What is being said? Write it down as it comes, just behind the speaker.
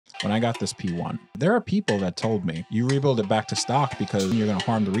When I got this P1, there are people that told me you rebuild it back to stock because you're going to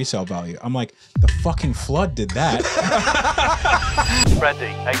harm the resale value. I'm like, the fucking flood did that.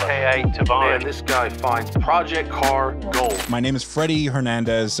 Freddy, aka Tavarish. Man, this guy finds project car gold. My name is Freddy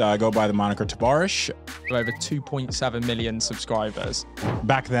Hernandez. I go by the moniker Tavarish. Over 2.7 million subscribers.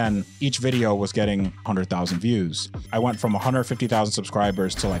 Back then, each video was getting 100,000 views. I went from 150,000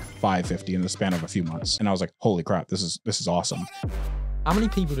 subscribers to like 550 in the span of a few months. And I was like, holy crap, this is awesome. How many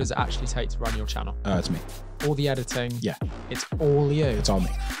people does it actually take to run your channel? It's me. All the editing? Yeah. It's all you? It's all me.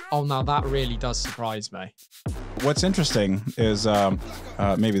 Oh, now that really does surprise me. What's interesting is,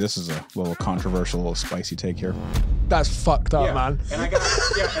 maybe this is a little controversial, little spicy take here. That's fucked up, man. And I got,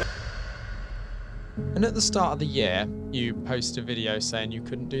 yeah. And at the start of the year, you post a video saying you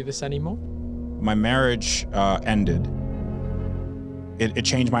couldn't do this anymore? My marriage ended. It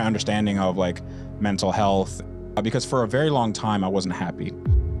changed my understanding of like mental health because for a very long time I wasn't happy.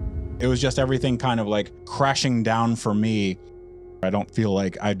 It was just everything kind of like crashing down for me. I don't feel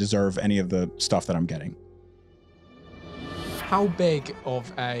like I deserve any of the stuff that I'm getting. How big of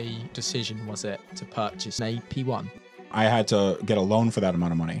a decision was it to purchase a P1? I had to get a loan for that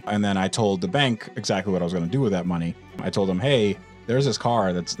amount of money. And then I told the bank exactly what I was going to do with that money. I told them, hey, there's this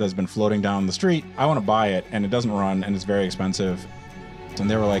car that's been floating down the street. I want to buy it and it doesn't run and it's very expensive. And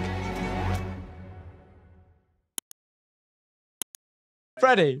they were like,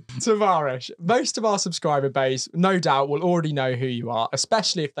 Freddy, Tavarish, most of our subscriber base, no doubt, will already know who you are,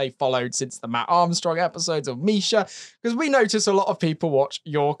 especially if they followed since the Matt Armstrong episodes of Misha, because we notice a lot of people watch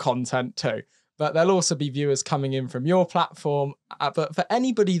your content too. But there'll also be viewers coming in from your platform. But for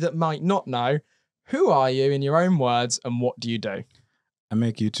anybody that might not know, who are you in your own words and what do you do? I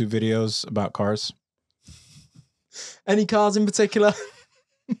make YouTube videos about cars. Any cars in particular?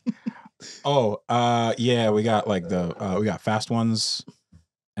 Oh, yeah, we got like we got fast ones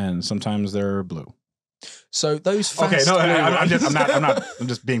and sometimes they're blue. So those fast I'm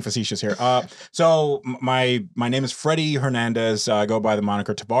just being facetious here. So my name is Freddy Hernandez. I go by the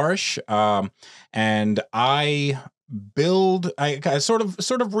moniker Tavarish. And I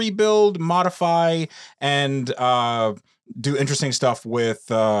sort of rebuild, modify, and do interesting stuff with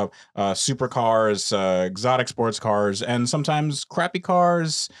supercars, exotic sports cars, and sometimes crappy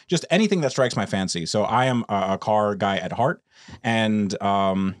cars, just anything that strikes my fancy. So I am a car guy at heart. And,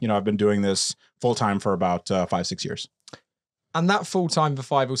 you know, I've been doing this full-time for about 5-6 years. And that full-time for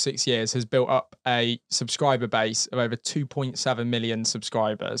 5 or 6 years has built up a subscriber base of over 2.7 million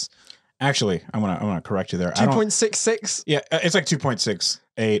subscribers. Actually, I want to correct you there. 2.66? Yeah, it's like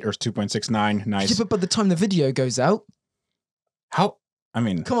 2.68 or 2.69. Nice. Yeah, but by the time the video goes out... How? I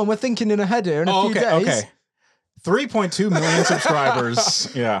mean... Come on, we're thinking in ahead here in a few days. Okay. 3.2 million subscribers.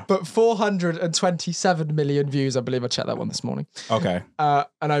 Yeah. But 427 million views. I believe I checked that one this morning. Okay. And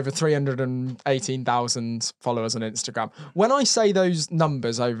over 318,000 followers on Instagram. When I say those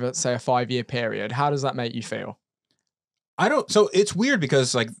numbers over, say, a 5-year period, how does that make you feel? So it's weird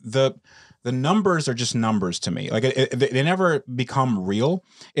because like the numbers are just numbers to me. Like they never become real.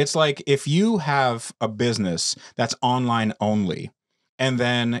 It's like if you have a business that's online only, and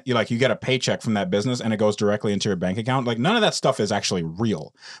then you get a paycheck from that business and it goes directly into your bank account. Like none of that stuff is actually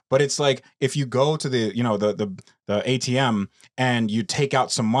real. But it's like if you go to the ATM and you take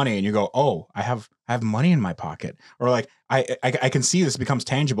out some money and you go, oh, I have money in my pocket, or like I can see this becomes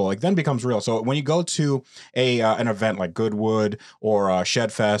tangible, like then becomes real. So when you go to an event like Goodwood or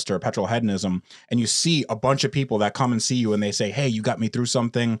Shedfest or Petrol Hedonism, and you see a bunch of people that come and see you and they say, hey, you got me through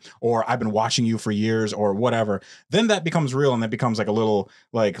something, or I've been watching you for years or whatever, then that becomes real. And that becomes like a little,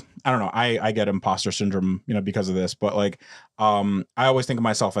 like, I don't know, I get imposter syndrome, because of this, but like, I always think of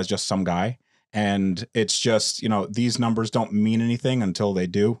myself as just some guy. And it's just, these numbers don't mean anything until they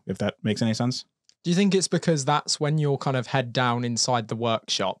do, if that makes any sense. Do you think it's because that's when you're kind of head down inside the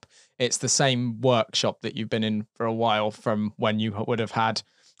workshop? It's the same workshop that you've been in for a while from when you would have had,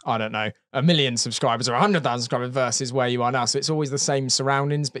 I don't know, 1 million subscribers or 100,000 subscribers versus where you are now. So it's always the same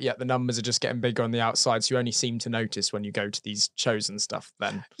surroundings, but yet the numbers are just getting bigger on the outside. So you only seem to notice when you go to these shows and stuff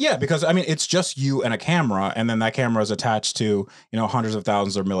then. Yeah, because I mean, it's just you and a camera, and then that camera is attached to, hundreds of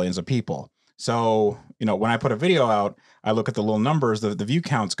thousands or millions of people. So, when I put a video out, I look at the little numbers, the view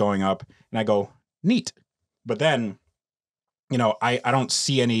counts going up, and I go, neat. But then, I don't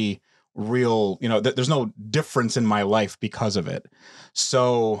see any real, there's no difference in my life because of it.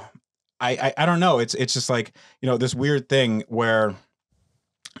 So I don't know. It's just like, this weird thing where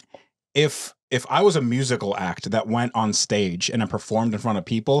if if I was a musical act that went on stage and then performed in front of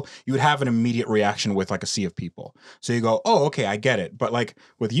people, you would have an immediate reaction with like a sea of people. So you go, oh, okay, I get it. But like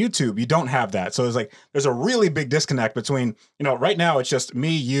with YouTube, you don't have that. So there's a really big disconnect between, right now it's just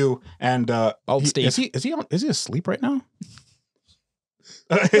me, you, and Old Steve. Is he asleep right now?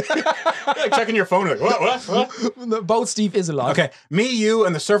 Like checking your phone, like what? Bold Steve is alive. Okay, me, you,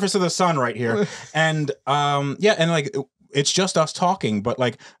 and the surface of the sun right here, and and like it's just us talking, but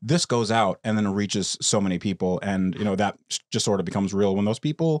like this goes out and then it reaches so many people, and that just sort of becomes real when those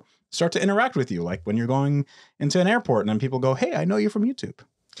people start to interact with you, like when you're going into an airport and then people go, "Hey, I know you're from YouTube."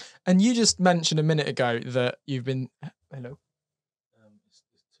 And you just mentioned a minute ago that you've been hello.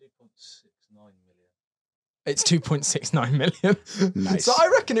 It's 2.69 million. Nice. So I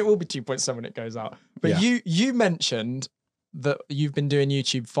reckon it will be 2.7 when it goes out. But Yeah. you mentioned that you've been doing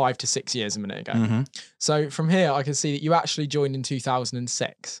YouTube 5 to 6 years a minute ago. Mm-hmm. So from here, I can see that you actually joined in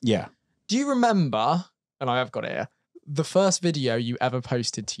 2006. Yeah. Do you remember, and I have got it here, the first video you ever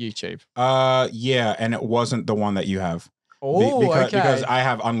posted to YouTube? Yeah, and it wasn't the one that you have. Oh, because I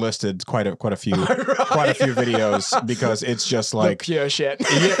have unlisted quite a few videos because it's just like the pure shit.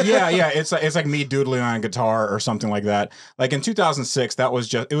 yeah. It's like me doodling on a guitar or something like that. Like in 2006, it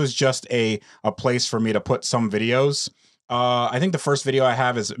was just a place for me to put some videos. I think the first video I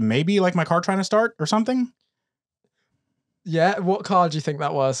have is maybe like my car trying to start or something. Yeah, what car do you think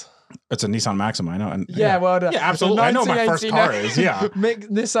that was? It's a Nissan Maxima, I know. And Yeah, well done. yeah, absolutely. I know my first car is, yeah.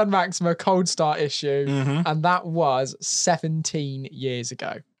 Nissan Maxima cold start issue, Mhm. and that was 17 years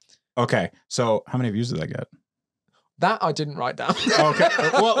ago. Okay, so how many views did I get? That I didn't write down. Okay,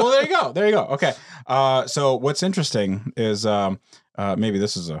 well, there you go. Okay, so what's interesting is maybe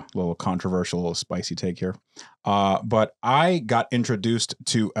this is a little controversial, a little spicy take here, but I got introduced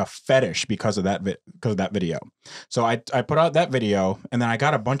to a fetish because of that video. So I put out that video, and then I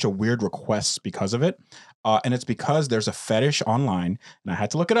got a bunch of weird requests because of it, and it's because there's a fetish online, and I had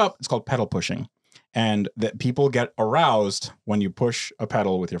to look it up. It's called pedal pushing, and that people get aroused when you push a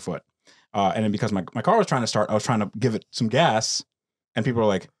pedal with your foot. And then because my car was trying to start, I was trying to give it some gas, and people were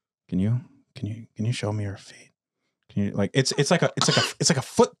like, "Can you show me your feet? Can you like it's like a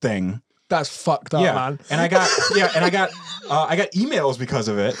foot thing." That's fucked up, man. And I got emails because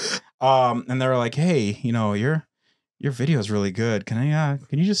of it. And they were like, "Hey, your video is really good. Can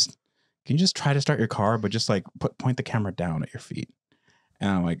you just try to start your car, but just like point the camera down at your feet?"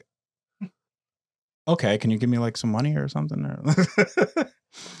 And I'm like, "Okay, can you give me like some money or something?"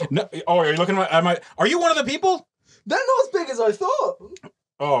 No. Oh, are you looking at are you one of the people? They're not as big as I thought.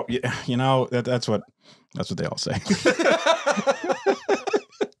 Oh, yeah, that's what they all say.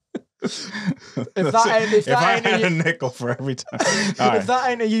 If I had a nickel for every time. If that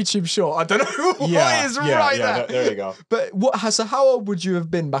ain't a YouTube short, I don't know what is right there. There you go. But so how old would you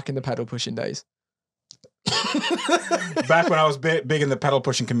have been back in the pedal pushing days? Back when I was big in the pedal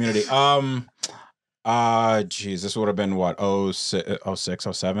pushing community. Geez, this would have been what, 06,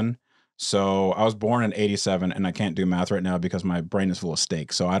 07. So I was born in 87, and I can't do math right now because my brain is full of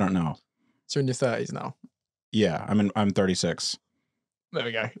steak. So I don't know. So you're in your 30s now. Yeah, I'm 36. There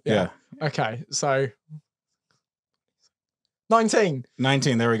we go. Yeah. Okay, so 19.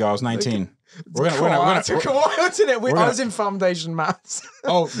 19. There we go. I was 19. It took a while, didn't it? I was in foundation maths.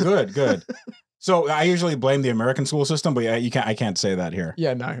 Oh, good. So I usually blame the American school system, but I can't say that here.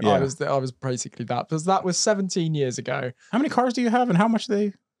 Yeah, no, yeah. I was basically that, because that was 17 years ago. How many cars do you have, and how much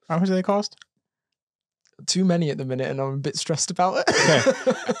do they cost? Too many at the minute, and I'm a bit stressed about it.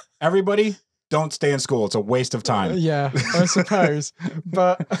 Okay. Everybody, don't stay in school. It's a waste of time. Yeah, I suppose.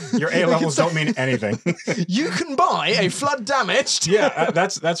 But your A levels don't mean anything. You can buy a flood damaged. Yeah,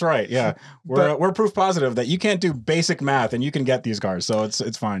 that's right. Yeah, we're proof positive that you can't do basic math and you can get these cars, so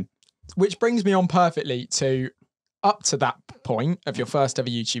it's fine. Which brings me on perfectly to up to that point of your first ever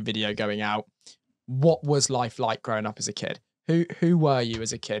YouTube video going out. What was life like growing up as a kid? Who were you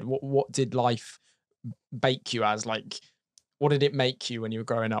as a kid? What did life bake you as? Like, what did it make you when you were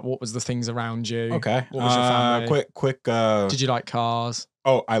growing up? What was the things around you? Okay. What was your family? Quick. Did you like cars?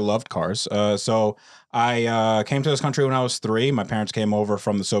 Oh, I loved cars. So I came to this country when I was 3. My parents came over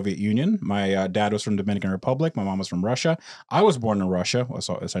from the Soviet Union. My dad was from Dominican Republic. My mom was from Russia. I was born in Russia,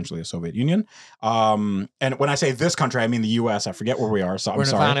 so essentially a Soviet Union. And when I say this country, I mean the U.S. I forget where we are, so We're I'm in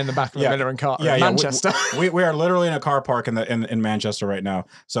sorry. a van in the back of a McLaren car in Manchester. We are literally in a car park in Manchester right now.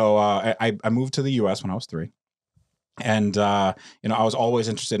 So I moved to the U.S. when I was 3. And, I was always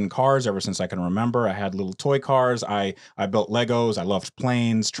interested in cars ever since I can remember. I had little toy cars. I built Legos. I loved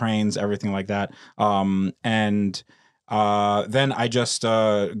planes, trains, everything like that. Then I just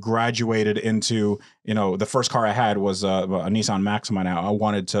graduated into, the first car I had was a Nissan Maxima. Now I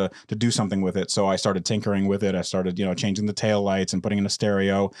wanted to do something with it, so I started tinkering with it. I started, changing the tail lights and putting in a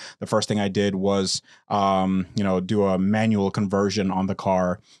stereo. The first thing I did was, do a manual conversion on the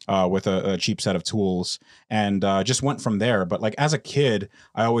car with a cheap set of tools, and just went from there. But like as a kid,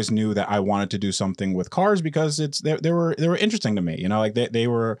 I always knew that I wanted to do something with cars because they were interesting to me. Like they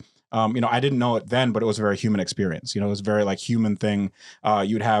were. I didn't know it then, but it was a very human experience. It was a very like human thing.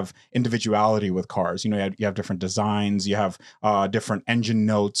 You'd have individuality with cars. You have different designs. You have different engine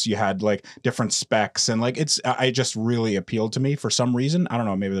notes. You had like different specs, and like it just really appealed to me for some reason. I don't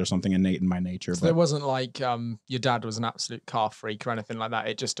know. Maybe there's something innate in my nature. So but there wasn't like your dad was an absolute car freak or anything like that.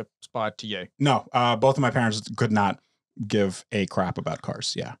 It just aspired to you. No, both of my parents could not give a crap about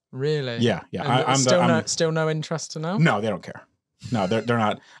cars. Yeah. Really? Yeah. Yeah. And still no interest to know? No, they don't care. No, they're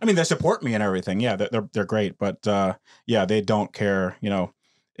not. I mean, they support me and everything. Yeah, they're great, but yeah, they don't care.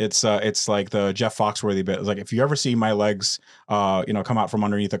 It's like the Jeff Foxworthy bit. It's like, if you ever see my legs, come out from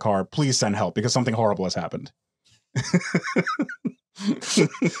underneath the car, please send help because something horrible has happened.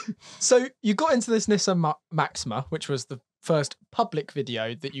 So you got into this Nissan Maxima, which was the first public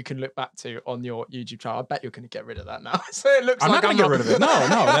video that you can look back to on your YouTube channel. I bet you're going to get rid of that now. So it looks I'm like not going to get rid of it.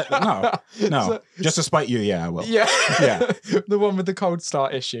 No. So, just to spite you, yeah, I will. Yeah, yeah. The one with the cold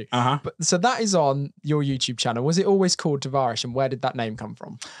start issue. But so that is on your YouTube channel. Was it always called Tavarish, and where did that name come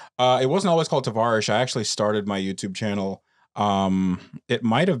from? It wasn't always called Tavarish. I actually started my YouTube channel. It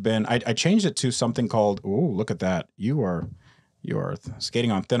might have been. I changed it to something called. Oh, look at that! You are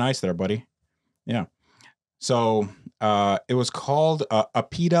skating on thin ice there, buddy. Yeah. So it was called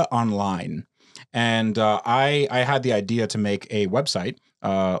Apida Online, and I had the idea to make a website,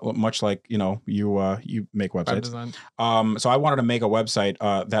 much like you make websites. So I wanted to make a website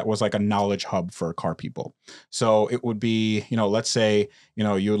that was like a knowledge hub for car people. So it would be, let's say,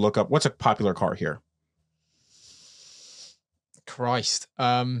 you would look up what's a popular car here. Christ,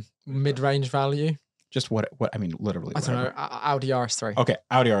 mid-range value. Just what I mean, literally. I don't know. Audi RS3. Okay,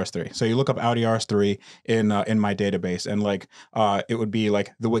 Audi RS3. So you look up Audi RS3 in my database, and like it would be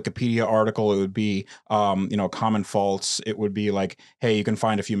like the Wikipedia article. It would be common faults. It would be like, hey, you can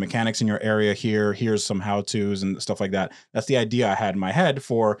find a few mechanics in your area here. Here's some how-tos and stuff like that. That's the idea I had in my head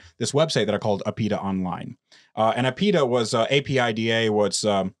for this website that I called Apida Online. And Apida was APIDA was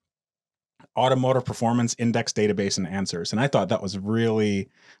Automotive Performance Index Database and Answers, and I thought that was really,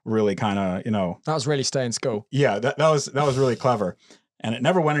 really kind of that was really stay in school. Yeah, that was really clever, and it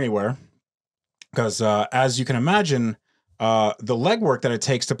never went anywhere because as you can imagine, the legwork that it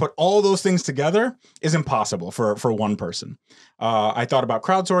takes to put all those things together is impossible for one person. I thought about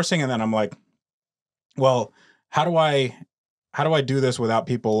crowdsourcing, and then I'm like, well, how do I do this without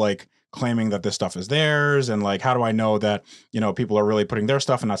people like claiming that this stuff is theirs, and like how do I know that people are really putting their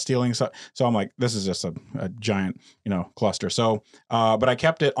stuff and not stealing stuff? So I'm like, this is just a giant cluster. So but I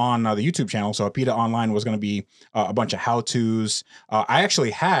kept it on the YouTube channel. So Apida Online was going to be a bunch of how-tos. I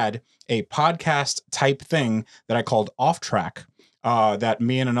actually had a podcast type thing that I called Off Track, that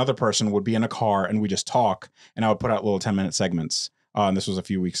me and another person would be in a car and we just talk, and I would put out little 10-minute segments. And this was a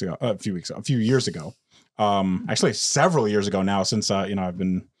few years ago. Actually several years ago now, since I've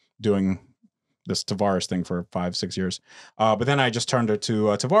been doing this Tavarish thing for 5-6 years. But then I just turned it to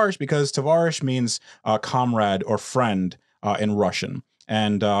Tavarish because Tavarish means comrade or friend in Russian.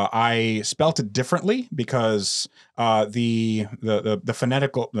 And I spelt it differently because the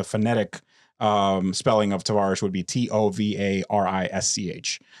phonetic spelling of Tavarish would be Tovarisch.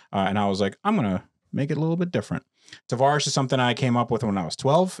 And I was like, I'm going to make it a little bit different. Tavarish is something I came up with when I was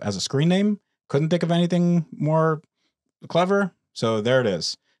 12 as a screen name. Couldn't think of anything more clever. So there it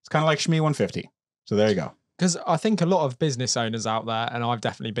is. It's kind of like Shmi 150. So there you go. Because I think a lot of business owners out there, and I've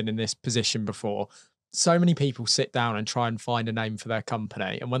definitely been in this position before, so many people sit down and try and find a name for their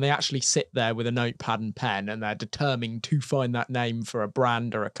company. And when they actually sit there with a notepad and pen and they're determined to find that name for a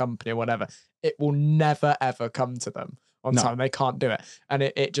brand or a company or whatever, it will never, ever come to them on time. They can't do it. And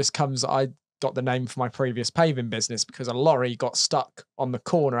it just comes, I got the name for my previous paving business because a lorry got stuck on the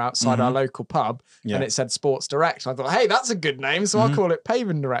corner outside our local pub and it said Sports Direct. I thought, hey, that's a good name, so I'll call it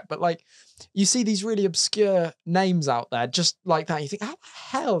Paving Direct. But like, you see these really obscure names out there just like that. You think, how the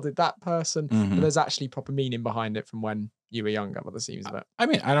hell did that person? But there's actually proper meaning behind it from when you were younger, by the seems of it. I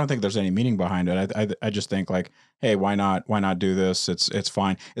mean, I don't think there's any meaning behind it. I just think like, hey, why not do this? It's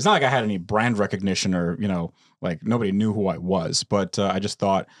fine. It's not like I had any brand recognition or, like nobody knew who I was, but I just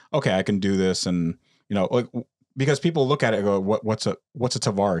thought, okay, I can do this. And, like, because people look at it and go, what's a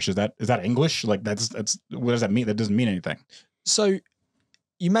Tavarish? Is that English? Like that's, what does that mean? That doesn't mean anything. So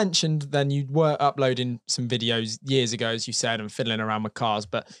you mentioned then you were uploading some videos years ago, as you said, and fiddling around with cars,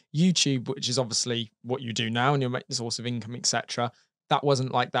 but YouTube, which is obviously what you do now and your main source of income, etc., that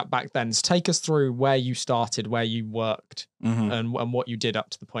wasn't like that back then. So take us through where you started, where you worked, and what you did up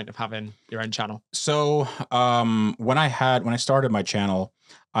to the point of having your own channel. So when I started my channel,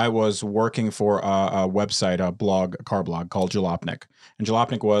 I was working for a website, a car blog called Jalopnik. And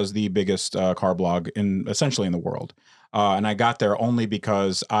Jalopnik was the biggest car blog essentially in the world. And I got there only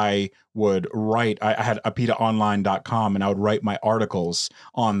because I would write, I had apidaonline.com, and I would write my articles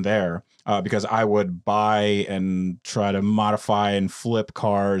on there because I would buy and try to modify and flip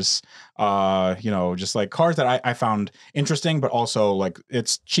cars, just like cars that I found interesting, but also like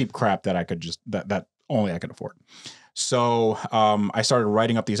it's cheap crap that I could just, that only I could afford. So I started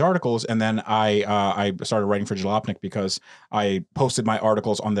writing up these articles, and then I started writing for Jalopnik because I posted my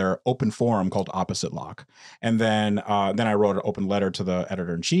articles on their open forum called Opposite Lock, and then I wrote an open letter to the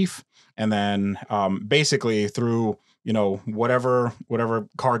editor in chief, and then basically through whatever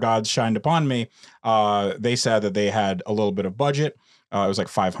car gods shined upon me, they said that they had a little bit of budget. It was like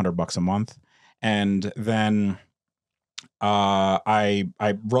 $500 a month, and then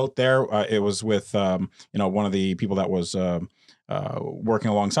I wrote there. It was with one of the people that was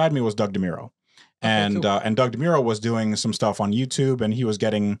working alongside me was Doug DeMuro. And cool. And Doug DeMuro was doing some stuff on YouTube, and he was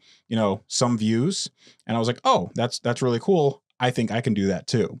getting some views, and I was like, oh, that's really cool. I think I can do that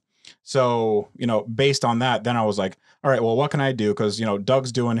too. So based on that, then I was like, all right, well, what can I do? Because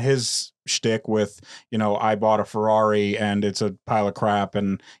Doug's doing his shtick with I bought a Ferrari and it's a pile of crap,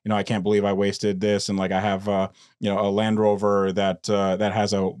 and I can't believe I wasted this, and like I have a Land Rover that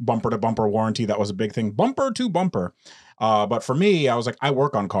has a bumper to bumper warranty. That was a big thing, bumper to bumper. But for me, I was like, I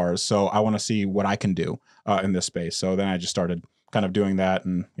work on cars, so I want to see what I can do in this space. So then I just started kind of doing that,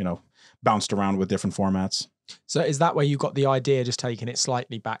 and bounced around with different formats. So is that where you got the idea, just taking it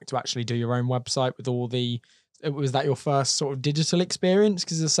slightly back, to actually do your own website with all the, was that your first sort of digital experience?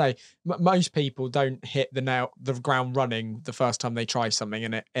 Because as I say, most people don't hit the ground running the first time they try something,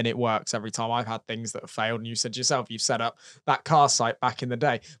 and it works every time. I've had things that have failed, and you said yourself, you've set up that car site back in the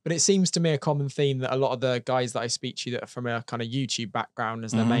day. But it seems to me a common theme that a lot of the guys that I speak to that are from a kind of YouTube background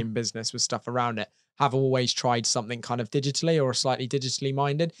as their main business with stuff around it, have always tried something kind of digitally or slightly digitally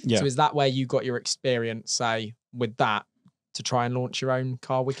minded. Yeah. So is that where you got your experience, say, with that, to try and launch your own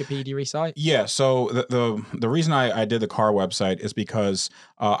car Wikipedia site? Yeah. So the reason I did the car website is because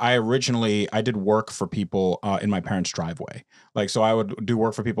I did work for people in my parents' driveway. Like, so I would do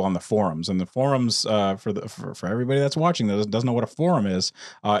work for people on the forums, and the forums for everybody that's watching that doesn't know what a forum is,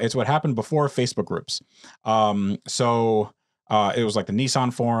 it's what happened before Facebook groups. It was like the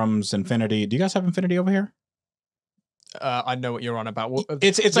Nissan forums, Infinity. Do you guys have Infinity over here? I know what you're on about.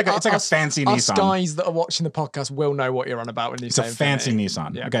 It's like a fancy Nissan. Us guys that are watching the podcast will know what you're on about when you say fancy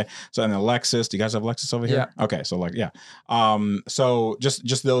Nissan. Yeah. Okay. So and the Lexus. Do you guys have Lexus over here? Yeah. Okay. So like, yeah. So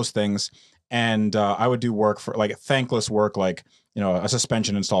just those things, and I would do work for like thankless work, like a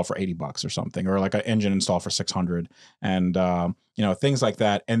suspension install for $80 or something, or like an engine install for $600, and things like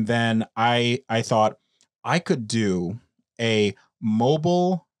that. And then I thought I could do a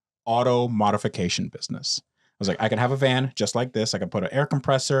mobile auto modification business. I was like, I could have a van just like this. I could put an air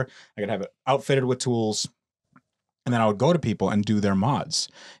compressor. I could have it outfitted with tools. And then I would go to people and do their mods,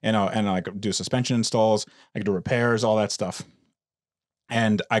 and I could do suspension installs. I could do repairs, all that stuff.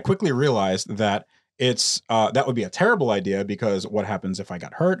 And I quickly realized that that would be a terrible idea, because what happens if I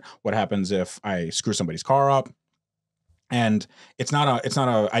got hurt? What happens if I screw somebody's car up? And it's not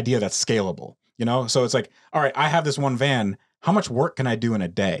an idea that's scalable, So it's like, all right, I have this one van. How much work can I do in a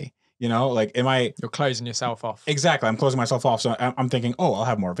day? Like, you're closing yourself off. Exactly. I'm closing myself off. So I'm thinking, oh, I'll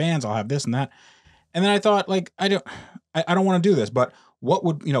have more vans. I'll have this and that. And then I thought, like, I don't want to do this, but what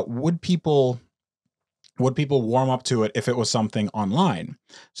would people warm up to it if it was something online?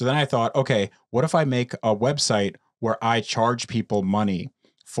 So then I thought, okay, what if I make a website where I charge people money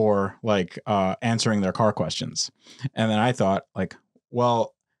for like answering their car questions? And then I thought, like,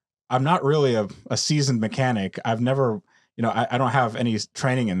 well, I'm not really a seasoned mechanic. I've never, I don't have any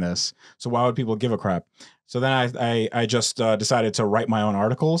training in this. So why would people give a crap? So then I just decided to write my own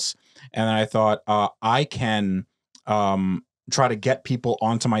articles. And then I thought I can try to get people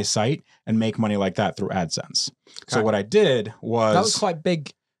onto my site and make money like that through AdSense. Okay. So what I did was... That was quite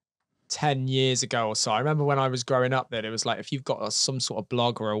big 10 years ago or so. I remember when I was growing up that it was like, if you've got some sort of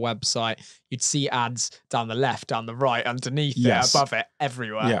blog or a website, you'd see ads down the left, down the right, underneath it, above it,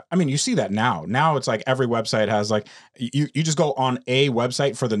 everywhere. Yeah. I mean, you see that now. Now it's like every website has like, you just go on a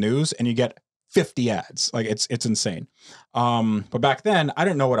website for the news and you get 50 ads. Like it's insane. But back then I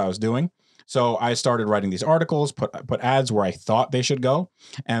didn't know what I was doing. So I started writing these articles, put ads where I thought they should go,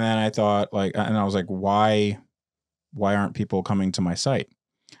 and then I thought like, and I was like, why aren't people coming to my site?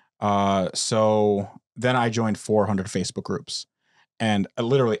 So then I joined 400 Facebook groups, and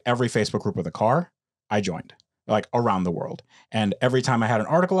literally every Facebook group with a car, I joined, like around the world. And every time I had an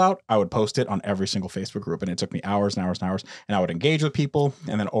article out, I would post it on every single Facebook group, and it took me hours and hours and hours. And I would engage with people,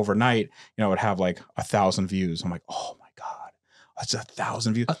 and then overnight, I would have like 1,000 views. I'm like, oh my god, that's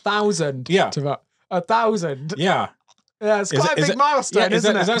 1,000 views. 1,000. Yeah. 1,000. Yeah. Yeah, it's quite a big milestone,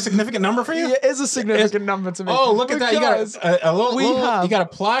 isn't it? Is that a significant number for you? Yeah, it is a significant number to me. Oh, look at that! You got a little. You got a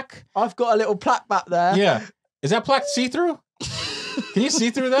plaque. I've got a little plaque back there. Yeah. Is that plaque see through? Can you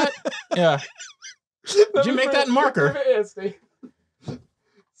see through that? Yeah. Did you make that in marker?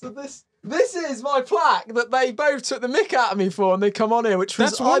 So this is my plaque that they both took the mick out of me for, and they come on here, which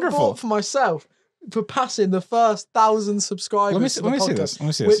was That's wonderful. I bought for myself for passing the first 1,000 subscribers. Let me see this. Let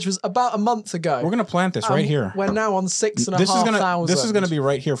me see this. Which was about a month ago. We're gonna plant this right here. We're now on 6,500. This is gonna be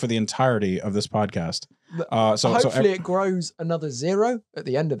right here for the entirety of this podcast. So hopefully it grows another 0 at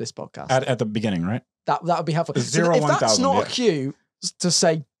the end of this podcast. At the beginning, right? That would be helpful. Zero, if that's 1,000, not a cue to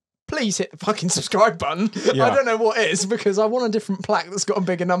say, please hit the fucking subscribe button. Yeah. I don't know what is, because I want a different plaque that's got a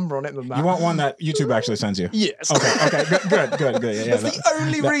bigger number on it than that. You want one that YouTube actually sends you? Yes. Okay. Good. Yeah, that's the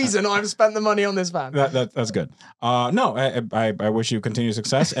only reason I've spent the money on this van. That's good. No, I wish you continued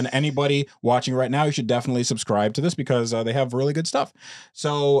success. And anybody watching right now, you should definitely subscribe to this, because they have really good stuff.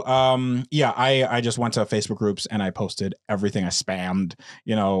 So yeah, I just went to Facebook groups and I posted everything. I spammed,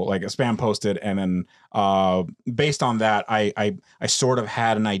 like a spam posted, and then based on that, I sort of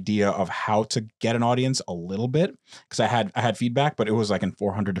had an idea of how to get an audience a little bit, because I had feedback, but it was like in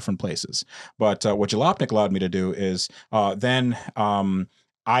 400 different places. But what Jalopnik allowed me to do is then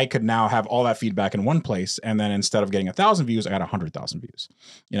I could now have all that feedback in one place, and then instead of getting 1,000 views, I got 100,000 views.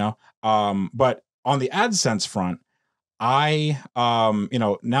 But on the AdSense front, I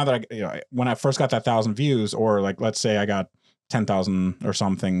now that when I first got that 1,000 views, or like let's say I got 10,000 or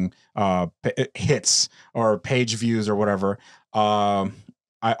something hits or page views or whatever,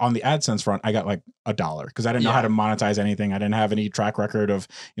 on the AdSense front, I got like $1, because I didn't know how to monetize anything. I didn't have any track record of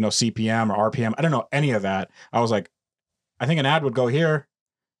CPM or RPM. I don't know any of that. I was like, I think an ad would go here,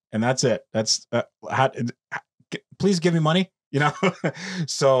 and that's it. That's please give me money,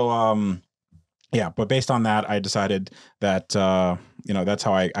 So yeah, but based on that, I decided that that's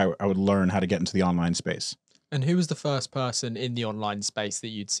how I would learn how to get into the online space. And who was the first person in the online space that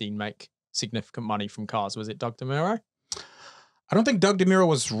you'd seen make significant money from cars? Was it Doug DeMuro? I don't think Doug DeMuro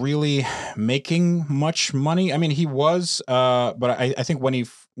was really making much money. I mean, he was, but I think when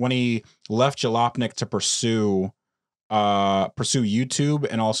he left Jalopnik to pursue YouTube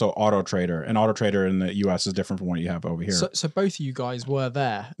and also Auto Trader, and Auto Trader in the US is different from what you have over here. So both of you guys were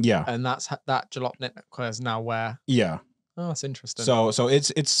there. Yeah. And that Jalopnik is now where? Yeah. Oh, that's interesting. So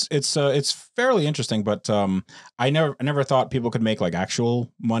it's fairly interesting, but I never thought people could make like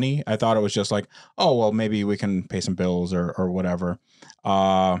actual money. I thought it was just like, oh well, maybe we can pay some bills or whatever.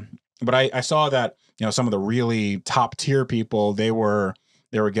 But I saw that some of the really top tier people, they were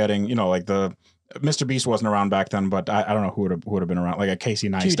getting like the Mr. Beast wasn't around back then, but I don't know who would have been around, like a Casey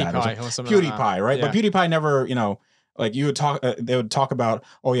Neistat or something. PewDiePie, like right? Yeah. But PewDiePie never like you would talk, they would talk about,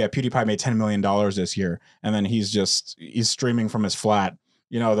 oh yeah, PewDiePie made $10 million this year, and then he's streaming from his flat,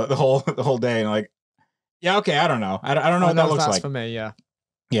 the whole day, and like, yeah, okay, I don't know, I don't know what that looks like for me, yeah.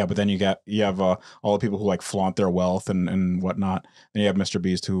 Yeah, but then you have all the people who like flaunt their wealth and whatnot. Then you have Mr.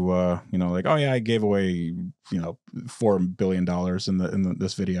 Beast who like, oh yeah, I gave away $4 billion in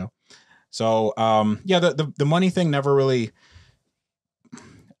this video. So yeah, the money thing never really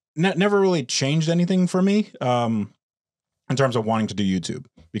changed anything for me. In terms of wanting to do YouTube,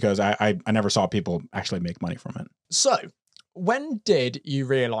 because I never saw people actually make money from it. So when did you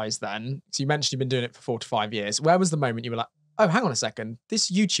realize then, so you mentioned you've been doing it for 4 to 5 years, where was the moment you were like, oh, hang on a second,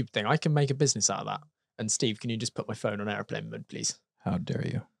 this YouTube thing, I can make a business out of that? And Steve, can you just put my phone on airplane mode, please? How dare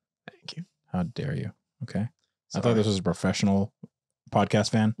you? Thank you. How dare you? Okay. Sorry. I thought this was a professional podcast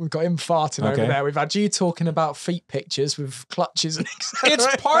fan. We've got him farting over there. We've had you talking about feet pictures with clutches and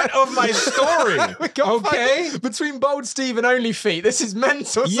It's part of my story. Okay. Between Bold Steve and Only Feet, this is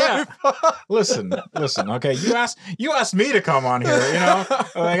mental. Yeah. So far. Listen. Okay. You asked me to come on here.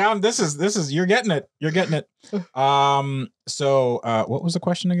 Like this is you're getting it. You're getting it. So what was the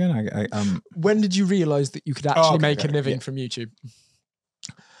question again? When did you realize that you could actually make a living from YouTube?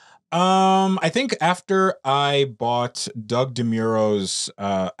 I think after I bought Doug DeMuro's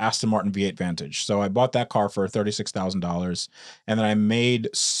Aston Martin V8 Vantage. So I bought that car for $36,000, and then I made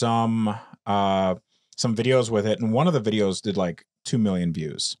some videos with it, and one of the videos did like 2 million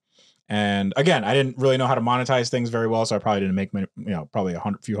views. And again, I didn't really know how to monetize things very well, so I probably didn't make many, probably a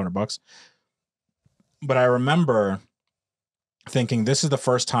few hundred bucks. But I remember thinking this is the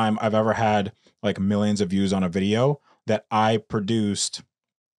first time I've ever had like millions of views on a video that I produced,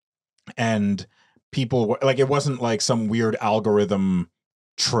 and people like, it wasn't like some weird algorithm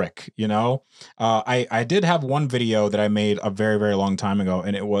trick, I did have one video that I made a very, very long time ago,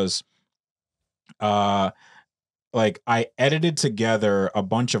 and it was like I edited together a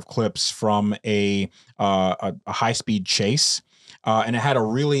bunch of clips from a high-speed chase. And it had a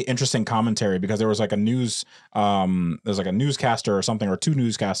really interesting commentary because there was like a there's like a newscaster or something, or two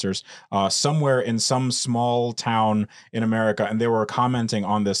newscasters somewhere in some small town in America, and they were commenting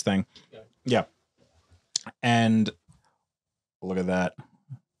on this thing. Yeah. And look at that.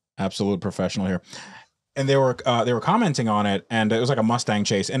 Absolute professional here. And they were commenting on it, and it was like a Mustang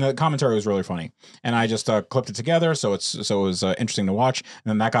chase, and the commentary was really funny. And I just clipped it together, so it was interesting to watch. And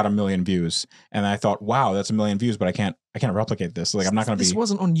then that got 1 million views, and I thought, wow, that's 1 million views, but I can't replicate this. Like, I'm not going to be. This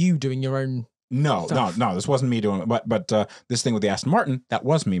wasn't on you doing your own. No, this wasn't me doing it. But this thing with the Aston Martin, that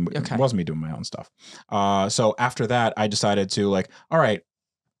was me. Okay. Was me doing my own stuff. So after that, I decided to like, all right,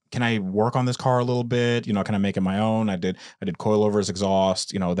 can I work on this car a little bit? Can I make it my own? I did coilovers,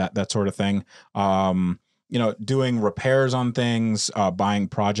 exhaust, that sort of thing. Doing repairs on things, buying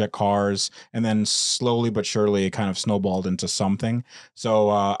project cars, and then slowly but surely it kind of snowballed into something. So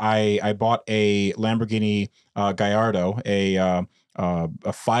I bought a Lamborghini Gallardo, a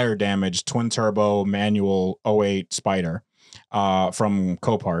fire damaged twin turbo manual 08 Spider from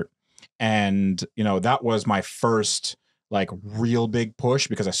Copart. And, that was my first like real big push,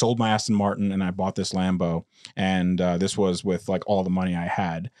 because I sold my Aston Martin and I bought this Lambo, and this was with like all the money I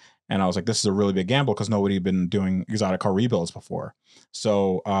had. And I was like, this is a really big gamble because nobody had been doing exotic car rebuilds before.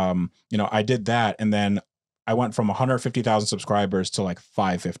 So, I did that. And then I went from 150,000 subscribers to like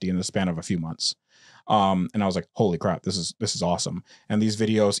 550 in the span of a few months. And I was like, holy crap, this is awesome. And these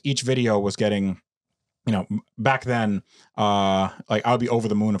videos, each video was getting, back then, like I would be over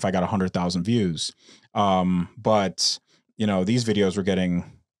the moon if I got 100,000 views. But these videos were getting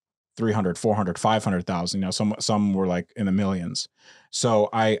 300, 400, 500,000, some were like in the millions. So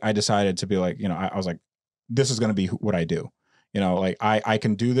I decided to be like, I was like, this is going to be what I do. Like I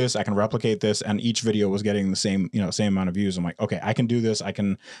can do this, I can replicate this. And each video was getting the same amount of views. I'm like, okay, I can do this. I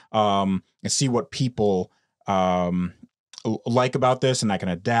can see what people like about this, and I can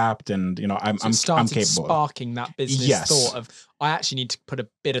adapt. And I'm capable. Sparking that business thought of, I actually need to put a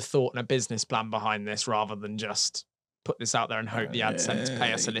bit of thought and a business plan behind this, rather than just put this out there and hope the AdSense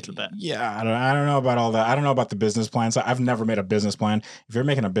pay us a little bit. Yeah, I don't know about all that. I don't know about the business plan. So I've never made a business plan. If you're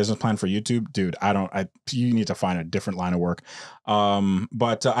making a business plan for YouTube, dude, you need to find a different line of work.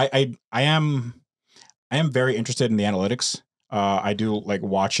 But I am very interested in the analytics. I do like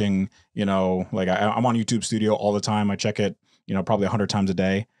watching, like I'm on YouTube Studio all the time. I check it, probably 100 times a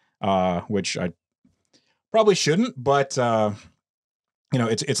day, which I probably shouldn't, but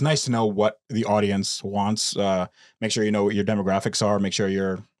it's nice to know what the audience wants. Make sure you know what your demographics are. Make sure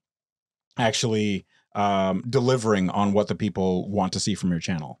you're actually delivering on what the people want to see from your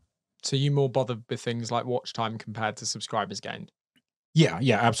channel. So you more bothered with things like watch time compared to subscribers gained?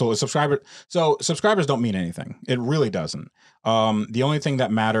 Yeah, absolutely. Subscribers don't mean anything. It really doesn't. The only thing that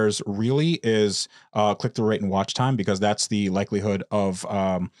matters really is click-through rate and watch time, because that's the likelihood of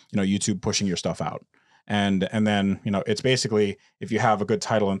YouTube pushing your stuff out. And then, it's basically if you have a good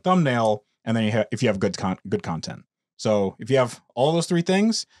title and thumbnail, and then if you have good content. So if you have all those three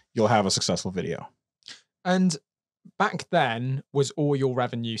things, you'll have a successful video. And back then, was all your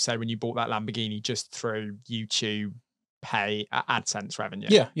revenue, say when you bought that Lamborghini, just through YouTube pay AdSense revenue?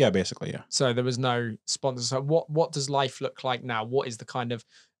 Yeah, basically, yeah. So there was no sponsors. So what does life look like now? What is the kind of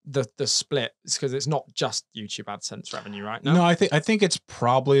the split? Because it's not just YouTube AdSense revenue right now. No, I think it's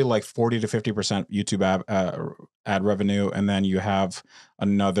probably like 40 to 50% YouTube ad revenue, and then you have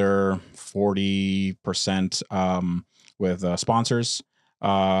another 40% with sponsors.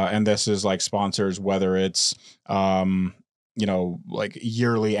 And this is like sponsors, whether it's like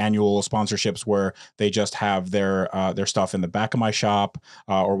yearly annual sponsorships where they just have their stuff in the back of my shop,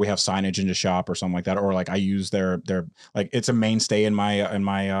 or we have signage in the shop or something like that, or like I use their like, it's a mainstay in my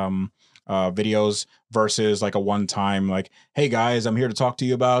videos, versus like a one-time like, hey guys, I'm here to talk to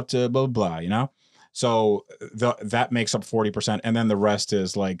you about blah blah blah, so that makes up 40%, and then the rest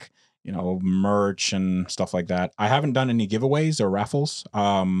is like merch and stuff like that. I haven't done any giveaways or raffles,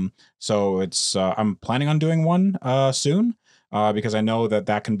 so it's I'm planning on doing one soon, because I know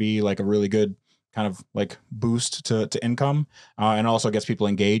that can be like a really good kind of like boost to income, and also gets people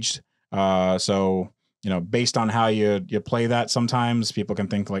engaged. So based on how you play that, sometimes people can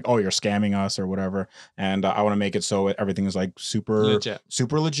think like, oh, you're scamming us or whatever. And I want to make it so everything is like super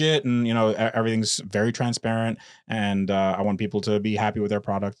legit, and everything's very transparent. And I want people to be happy with their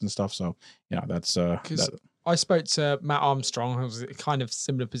product and stuff. So that's I spoke to Matt Armstrong, who was a kind of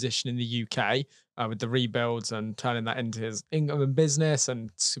similar position in the UK with the rebuilds and turning that into his income and business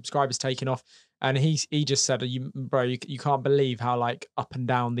and subscribers taking off. And he just said, you can't believe how like up and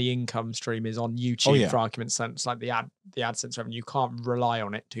down the income stream is on YouTube, for argument's sense, like the AdSense revenue. You can't rely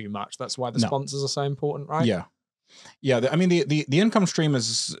on it too much. That's why the sponsors are so important, right? Yeah. Yeah, I mean the income stream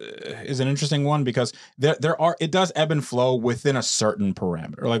is an interesting one, because it does ebb and flow within a certain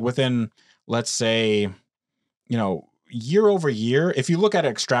parameter, like within, let's say, year over year. If you look at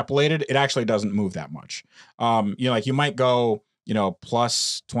it extrapolated, it actually doesn't move that much. Like you might go,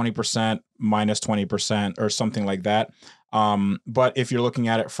 plus 20%, minus 20%, or something like that. But if you're looking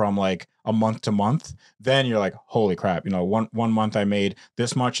at it from like a month to month, then you're like, holy crap, one month I made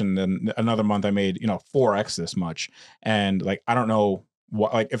this much, and then another month I made, 4x this much. And like, I don't know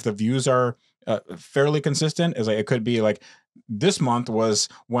what, like if the views are fairly consistent, is like, it could be like this month was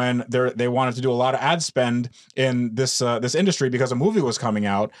when they wanted to do a lot of ad spend in this industry because a movie was coming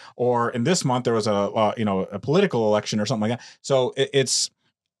out, or in this month there was a political election or something like that. So it's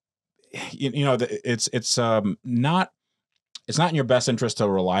not in your best interest to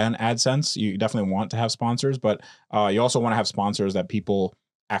rely on AdSense. You definitely want to have sponsors, but you also want to have sponsors that people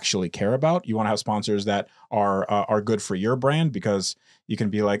actually care about. You want to have sponsors that are good for your brand, because you can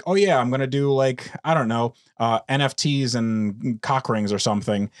be like, oh yeah, I'm going to do like, I don't know, NFTs and cock rings or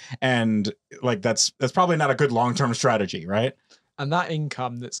something. And like, that's probably not a good long-term strategy, right? And that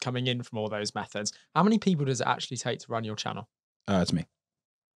income that's coming in from all those methods, how many people does it actually take to run your channel? It's me.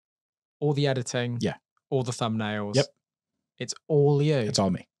 All the editing. Yeah. All the thumbnails. Yep. It's all you. It's all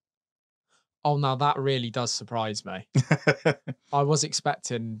me. Oh, now that really does surprise me. I was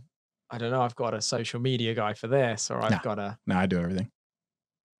expecting, I don't know, I've got a social media guy for this, or I've got a... No, I do everything.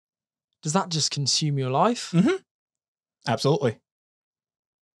 Does that just consume your life? Mm-hmm. Absolutely.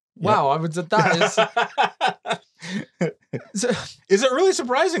 Wow, I would... That is... Is it really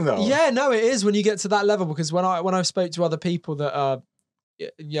surprising though? Yeah, no, it is when you get to that level, because when I've spoke to other people that are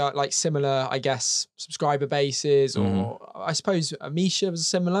like similar, I guess, subscriber bases, or I suppose Misha was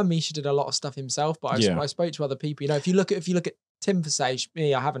similar. Misha did a lot of stuff himself, but I spoke to other people. If you look at Tim for say,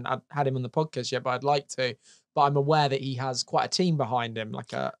 me, I haven't had him on the podcast yet, but I'd like to. But I'm aware that he has quite a team behind him,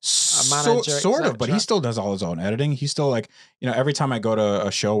 like a manager, sort of. But he still does all his own editing. He's still like, every time I go to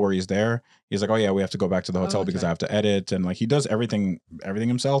a show where he's there, he's like, oh yeah, we have to go back to the hotel because I have to edit, and like he does everything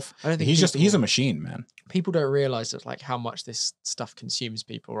himself. I don't think he's a machine, man. People don't realize that, like, how much this stuff consumes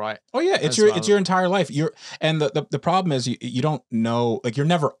people, right? Oh yeah, it's your entire life. And the problem is you don't know, like, you're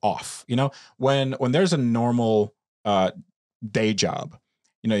never off. When there's a normal day job,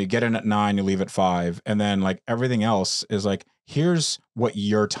 you get in at 9, you leave at 5, and then like everything else is like, here's what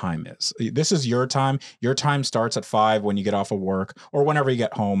your time is. This is your time. Your time starts at 5 when you get off of work or whenever you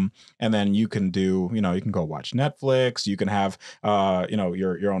get home, and then you can do, you can go watch Netflix. You can have,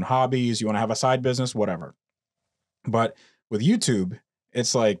 your own hobbies. You want to have a side business, whatever. But with YouTube,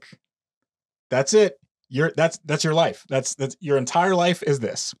 it's like, that's it. That's your life. That's your entire life is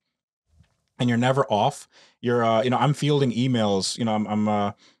this. And you're never off. You're, I'm fielding emails. I'm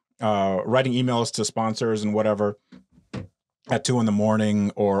writing emails to sponsors and whatever at 2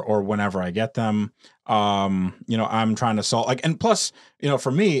 a.m. or whenever I get them. I'm trying to solve, like, and plus,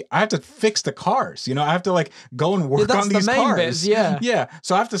 for me, I have to fix the cars. I have to like go and work on these cars. Bits, yeah.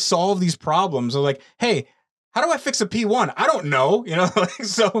 So I have to solve these problems. So like, hey, how do I fix a P1? I don't know,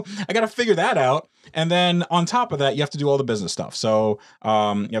 so I got to figure that out. And then on top of that, you have to do all the business stuff. So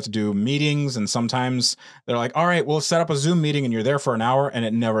you have to do meetings, and sometimes they're like, all right, we'll set up a Zoom meeting, and you're there for an hour and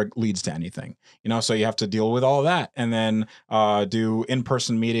it never leads to anything, so you have to deal with all of that, and then do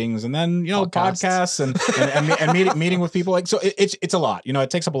in-person meetings, and then, podcasts and meeting with people. Like, so it's a lot, it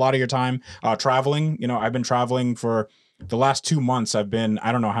takes up a lot of your time. Traveling, I've been traveling for the last 2 months. I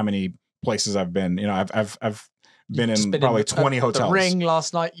don't know how many places I've been. I've been in probably 20 hotels. The Ring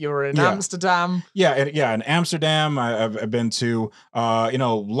last night. You were in Amsterdam. Yeah, in Amsterdam. I've been to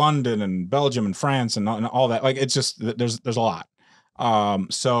London and Belgium and France and all that. Like, it's just, there's a lot.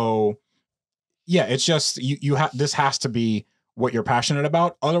 So yeah, it's just you have, this has to be what you're passionate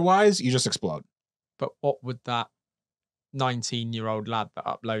about. Otherwise, you just explode. But what would that 19-year-old lad that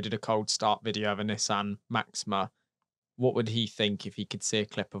uploaded a cold start video of a Nissan Maxima, what would he think if he could see a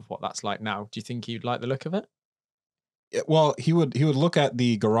clip of what that's like now? Do you think he'd like the look of it? Well, he would look at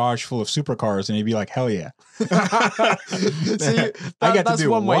the garage full of supercars and he'd be like, "Hell yeah!" So I get to that's do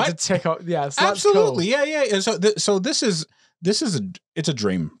one way what? to tick off. Yeah, so Absolutely, that's cool. yeah. And so this is it's a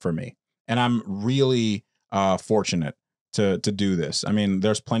dream for me, and I'm really fortunate to do this. I mean,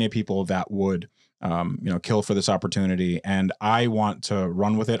 there's plenty of people that would kill for this opportunity, and I want to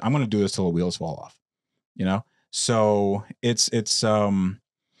run with it. I'm going to do this till the wheels fall off. So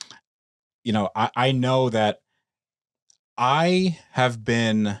I know that I have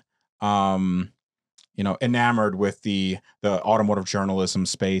been enamored with the automotive journalism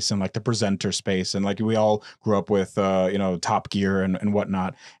space and like the presenter space, and like we all grew up with Top Gear and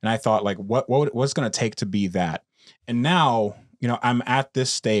whatnot, and I thought like what's going to take to be that. And now I'm at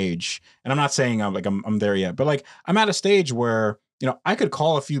this stage, and I'm not saying I'm there yet, but like I'm at a stage where I could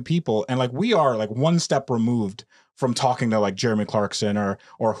call a few people, and like we are like one step removed from talking to like Jeremy Clarkson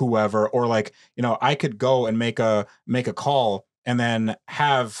or whoever, or like I could go and make a call and then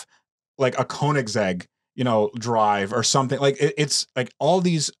have like a Koenigsegg drive or something. Like it's like all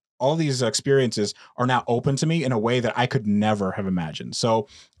these experiences are now open to me in a way that I could never have imagined. So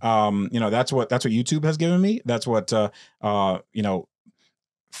that's what YouTube has given me. That's what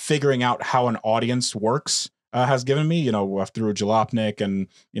figuring out how an audience works has given me, through Jalopnik and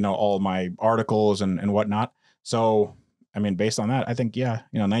all my articles and whatnot. So I mean, based on that, I think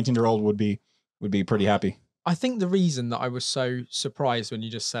 19-year-old would be pretty happy. I think the reason that I was so surprised when you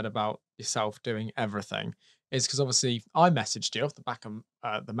just said about yourself doing everything is because obviously I messaged you off the back of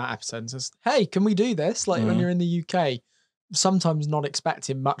the Matt episode and says, "Hey, can we do this?" Like when you're in the UK, sometimes not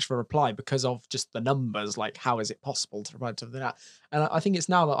expecting much of a reply because of just the numbers. Like, how is it possible to reply to that? And I think it's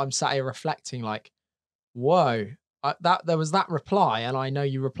now that I'm sat here reflecting, like, whoa, that there was that reply, and I know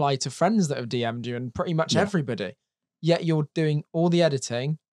you replied to friends that have DM'd you and pretty much everybody. Yet you're doing all the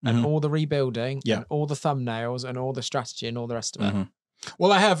editing and all the rebuilding and all the thumbnails and all the strategy and all the rest of it.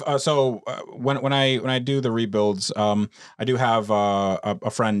 Well, I have when I do the rebuilds, I do have a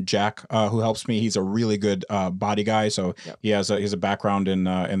friend, Jack, who helps me. He's a really good body guy, so he has a background in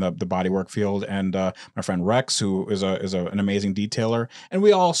the bodywork field, and my friend Rex, who is an amazing detailer, and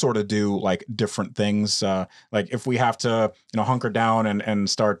we all sort of do like different things. Like if we have to hunker down and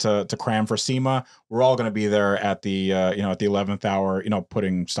start to cram for SEMA, we're all going to be there at the at the 11th hour,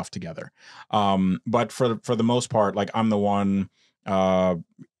 putting stuff together. But for the most part, like I'm the one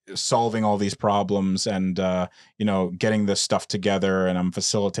solving all these problems and getting this stuff together, and I'm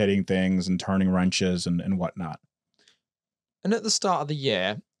facilitating things and turning wrenches and whatnot. And at the start of the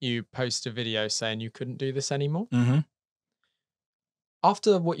year, you posted a video saying you couldn't do this anymore.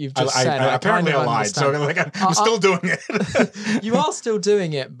 After what you've just said, I apparently kind of lied, so like I'm still doing it. You are still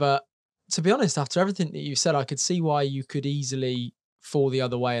doing it, but to be honest, after everything that you said, I could see why you could easily fall the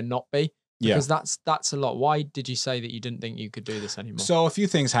other way and not be. Because that's a lot. Why did you say that you didn't think you could do this anymore? So a few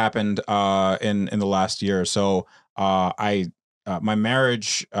things happened in the last year. So my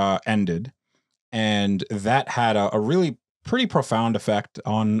marriage ended, and that had a really pretty profound effect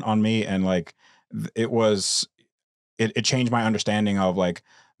on me, and like it changed my understanding of like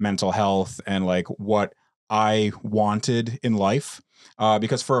mental health and like what I wanted in life.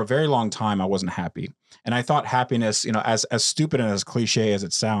 Because for a very long time I wasn't happy, and I thought happiness, as stupid and as cliche as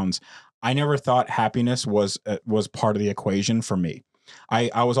it sounds, I never thought happiness was part of the equation for me.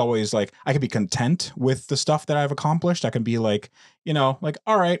 I was always like, I could be content with the stuff that I've accomplished. I can be like, like,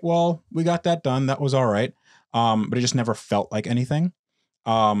 all right, well, we got that done. That was all right. But it just never felt like anything.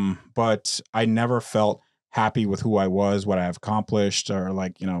 But I never felt happy with who I was, what I have accomplished, or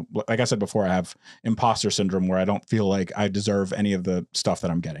like, like I said before, I have imposter syndrome where I don't feel like I deserve any of the stuff that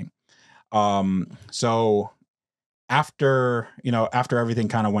I'm getting. So after everything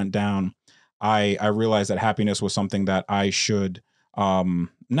kind of went down, I realized that happiness was something that I should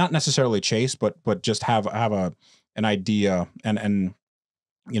not necessarily chase, but just have an idea and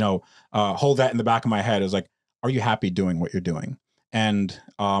hold that in the back of my head is like, are you happy doing what you're doing? And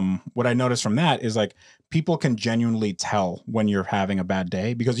what I noticed from that is like people can genuinely tell when you're having a bad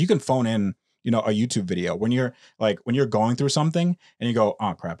day, because you can phone in a YouTube video when you're going through something and you go,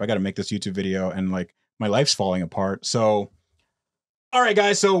 oh crap, I got to make this YouTube video, and like my life's falling apart. So, all right,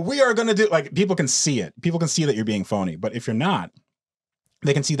 guys, so we are going to do, like, people can see it. People can see that you're being phony, but if you're not,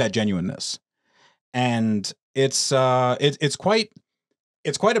 they can see that genuineness. And it's quite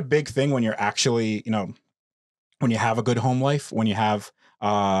a big thing when you're actually, when you have a good home life, when you have,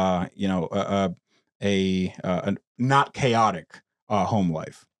 a not chaotic home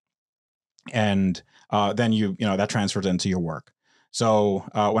life. And then that transfers into your work. So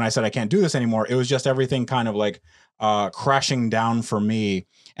when I said I can't do this anymore, it was just everything kind of like crashing down for me.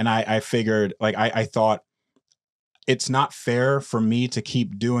 And I figured, like, I thought it's not fair for me to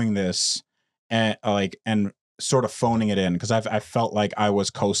keep doing this and sort of phoning it in, because I felt like I was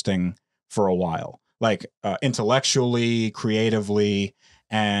coasting for a while, like intellectually, creatively,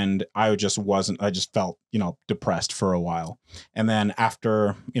 and I just wasn't. I just felt, depressed for a while. And then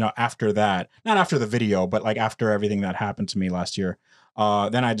after that, not after the video, but like after everything that happened to me last year,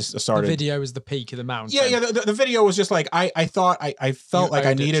 then I just started. The video was the peak of the mountain. Yeah. The video was just like, I thought I felt like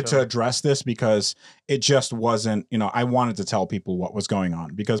I needed to address this, because it just wasn't, I wanted to tell people what was going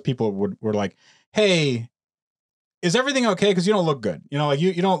on, because people were like, hey, is everything okay? Because you don't look good. Like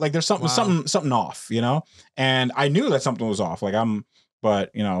you don't, like there's something off, and I knew that something was off.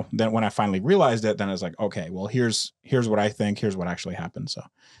 But then when I finally realized it, then I was like, okay, well, here's what I think. Here's what actually happened. So,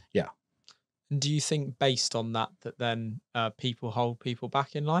 yeah. Do you think based on that then people hold people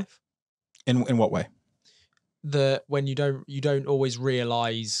back in life? In what way? When you don't always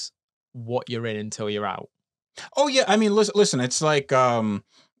realize what you're in until you're out. Oh yeah, I mean, listen, it's like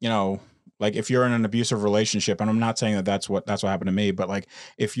like if you're in an abusive relationship, and I'm not saying that's what happened to me, but like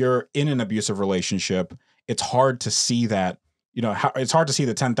if you're in an abusive relationship, it's hard to see that, it's hard to see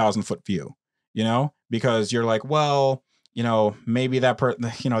the 10,000-foot view, because you're like, well, maybe that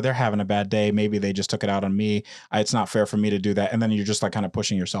person, they're having a bad day. Maybe they just took it out on me. It's not fair for me to do that. And then you're just like kind of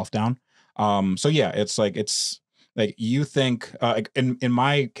pushing yourself down. So yeah, it's like you think, like in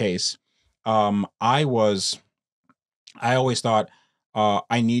my case, I always thought,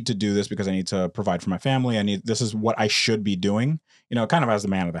 I need to do this because I need to provide for my family. This is what I should be doing, kind of as the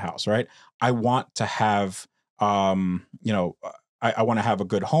man of the house, right? I want to have, I want to have a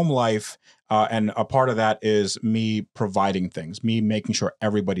good home life. And a part of that is me providing things, me making sure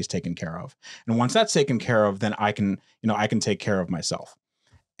everybody's taken care of. And once that's taken care of, then I can take care of myself.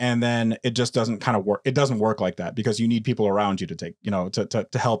 And then it just doesn't kind of work. It doesn't work like that, because you need people around you to take,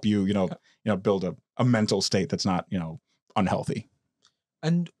 to help you, build a mental state that's not, unhealthy.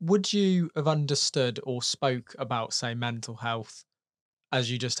 And would you have understood or spoke about, say, mental health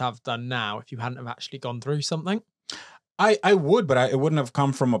as you just have done now if you hadn't have actually gone through something? I would, but it wouldn't have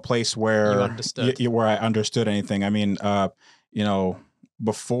come from a place where you understood, where I understood anything. I mean,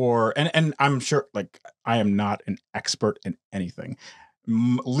 before, and I'm sure, like, I am not an expert in anything,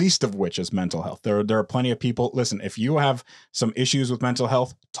 least of which is mental health. There are plenty of people. Listen, if you have some issues with mental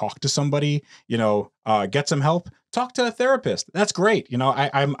health, talk to somebody, get some help, talk to a therapist. That's great.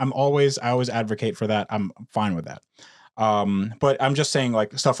 I always advocate for that. I'm fine with that. But I'm just saying,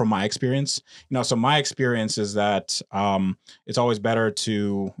 like, stuff from my experience, so my experience is that, it's always better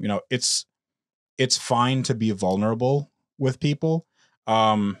to, it's fine to be vulnerable with people.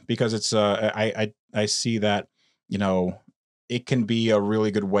 Because it's, I see that, it can be a really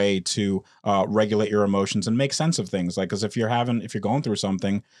good way to regulate your emotions and make sense of things. Like, because if you're going through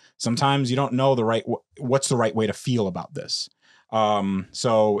something, sometimes you don't know what's the right way to feel about this.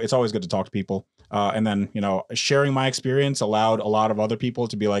 So it's always good to talk to people. And then, sharing my experience allowed a lot of other people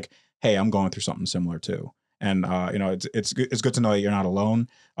to be like, hey, I'm going through something similar too. And, it's good to know that you're not alone.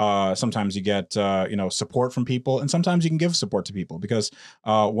 Sometimes you get, support from people, and sometimes you can give support to people, because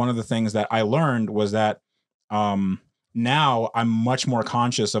one of the things that I learned was that, now I'm much more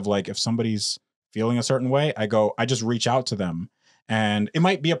conscious of, like, if somebody's feeling a certain way, I just reach out to them. And it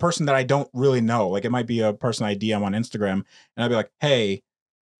might be a person that I don't really know. Like, it might be a person I DM on Instagram, and I'd be like, hey,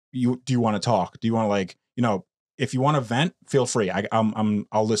 do you want to talk? Do you want to, like, if you want to vent, feel free.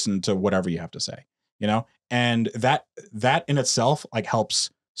 I'll listen to whatever you have to say, and that in itself, like, helps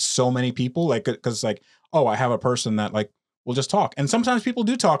so many people, like, cause like, oh, I have a person that, like, we'll just talk. And sometimes people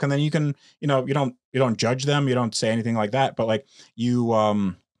do talk, and then you can, you don't judge them. You don't say anything like that, but, like,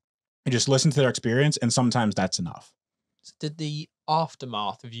 you just listen to their experience, and sometimes that's enough. So did the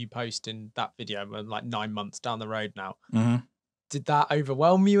aftermath of you posting that video, like 9 months down the road now, did that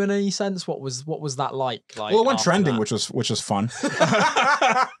overwhelm you in any sense? What was that like? Well, it went trending, which was fun.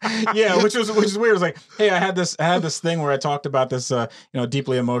 Yeah, which is weird. It was like, hey, I had this thing where I talked about this,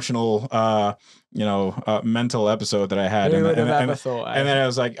 deeply emotional, mental episode that I had. Who would have ever thought? And then I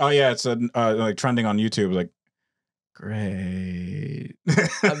was like, oh yeah, it's like trending on YouTube. Like, great.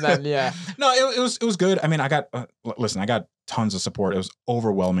 And then yeah, no, it was good. I mean, I got tons of support. It was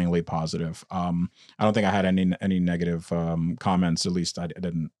overwhelmingly positive. I don't think I had any negative comments. At least I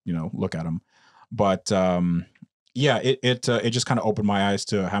didn't, look at them. But yeah, it just kind of opened my eyes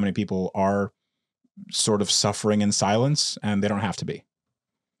to how many people are sort of suffering in silence, and they don't have to be.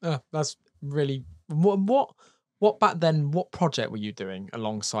 That's really what back then? What project were you doing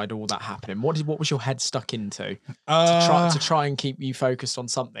alongside all that happening? What was your head stuck into to try and keep you focused on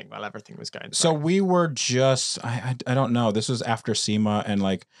something while everything was going? So we were just I don't know. This was after SEMA, and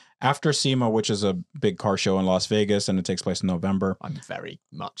like after SEMA, which is a big car show in Las Vegas, and it takes place in November. I'm very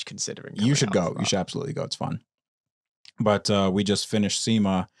much considering. You should go. You should absolutely go. It's fun. But we just finished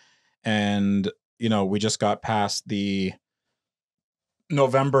SEMA, and we just got past the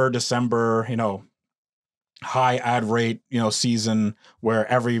November, December, high ad rate, season where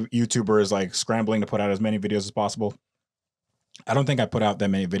every YouTuber is like scrambling to put out as many videos as possible. I don't think I put out that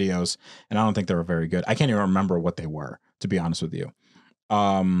many videos, and I don't think they were very good. I can't even remember what they were, to be honest with you.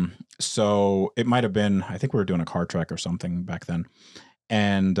 So it might have been, I think we were doing a car trek or something back then.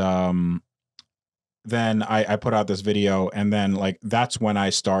 And then I put out this video, and then like that's when I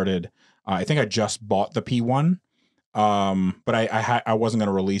started. I think I just bought the P1, but I wasn't going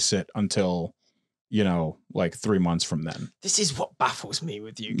to release it until like 3 months from then. This is what baffles me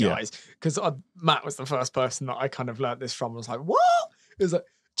with you guys, because Matt was the first person that I kind of learned this from. I was like, what? It was like,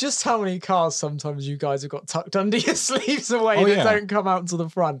 just how many cars sometimes you guys have got tucked under your sleeves away that don't come out to the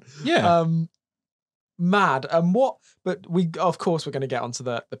front. Yeah. Mad. But we, of course, we're going to get onto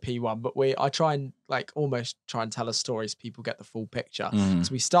the P1, but I try and like almost try and tell a story so people get the full picture.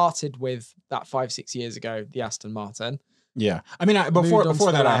 So we started with that 5-6 years ago, the Aston Martin. Yeah. I mean, before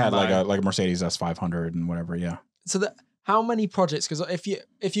that, I had like a Mercedes S500 and whatever. Yeah. So how many projects? Because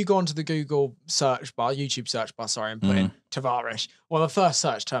if you go onto the Google search bar, YouTube search bar, sorry, and put in Tavarish, well, the first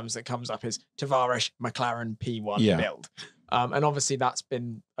search terms that comes up is Tavarish McLaren P1 build. And obviously that's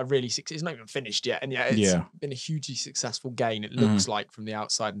been a really it's not even finished yet, and yet it's been a hugely successful gain. It looks like from the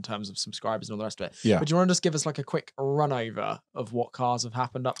outside in terms of subscribers and all the rest of it. Yeah. But do you want to just give us like a quick run over of what cars have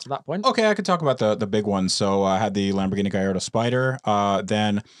happened up to that point? Okay, I could talk about the big ones. So I had the Lamborghini Gallardo Spider.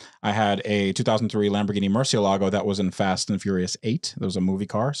 Then I had a 2003 Lamborghini Murcielago that was in Fast and Furious 8. That was a movie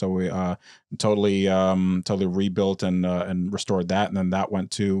car. So we totally rebuilt and restored that, and then that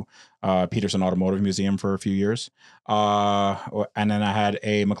went to Peterson Automotive Museum for a few years. And then I had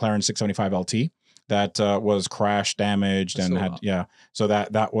a McLaren 675 LT that was crash damaged and had so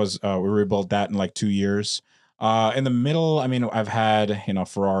that was we rebuilt that in like 2 years. In the middle, I mean, I've had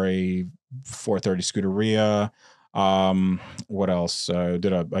Ferrari 430 Scuderia. What else? Did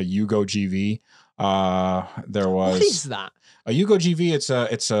a Yugo GV. There was, what is that? A Yugo GV. It's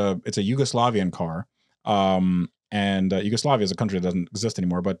a Yugoslavian car. And Yugoslavia is a country that doesn't exist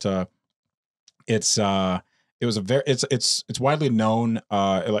anymore, but it's widely known,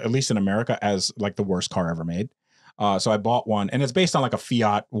 at least in America, as like the worst car ever made. So I bought one, and it's based on like a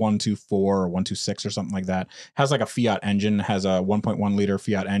Fiat 124 or 126 or something like that. Has like a Fiat engine, has a 1.1 liter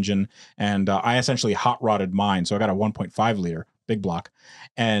Fiat engine, and I essentially hot rodded mine. So I got a 1.5 liter big block,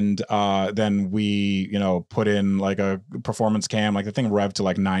 and then we put in like a performance cam. Like the thing revved to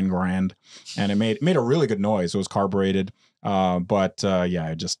like $9,000, and it made a really good noise. It was carbureted, but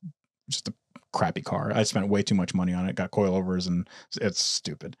just a crappy car. I spent way too much money on it. Got coilovers, and it's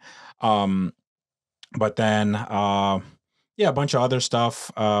stupid. But then a bunch of other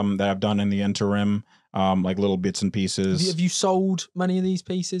stuff that I've done in the interim, like little bits and pieces. Have you sold many of these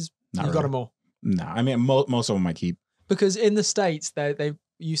pieces? Not you really. got them all? No, I mean most of them I keep. Because in the States,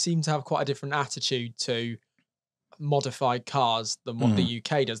 you seem to have quite a different attitude to modified cars than what the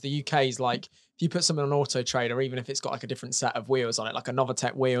UK does. The UK is like, if you put something on Auto Trader, even if it's got like a different set of wheels on it, like a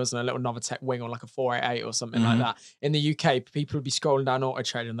Novitec wheels and a little Novitec wing on like a 488 or something like that. In the UK, people would be scrolling down Auto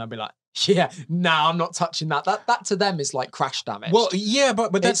Trader and they'll be like, no, I'm not touching that. That to them is like crash damage. Well, yeah,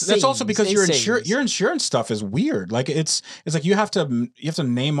 but that's also because your insurance stuff is weird. Like it's like you have to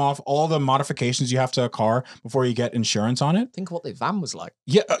name off all the modifications you have to a car before you get insurance on it. Think of what the van was like.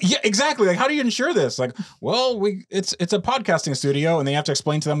 Yeah, exactly. Like, how do you insure this? Like, well, it's a podcasting studio, and they have to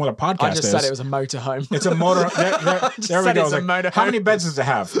explain to them what a podcast is. I just said it was a motorhome. It's a motor. There we go. Like, how many beds does it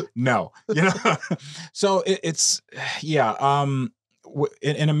have? No, So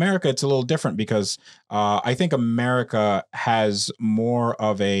in America, it's a little different because I think America has more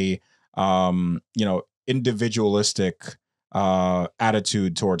of a individualistic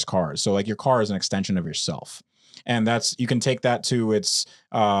attitude towards cars. So like your car is an extension of yourself. And you can take that to its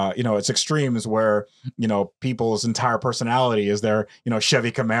extremes where, people's entire personality is their,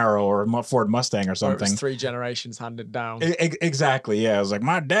 Chevy Camaro or Ford Mustang or something. Or it was 3 generations handed down. Exactly. Yeah. It was like,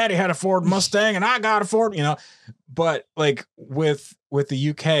 my daddy had a Ford Mustang and I got a Ford, but like with the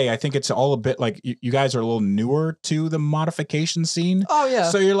UK, I think it's all a bit like you guys are a little newer to the modification scene. Oh yeah.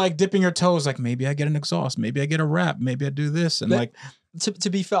 So you're like dipping your toes, like maybe I get an exhaust, maybe I get a wrap, maybe I do this. And to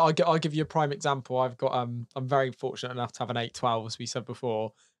be fair, I'll give you a prime example. I've got I'm very fortunate enough to have an 812, as we said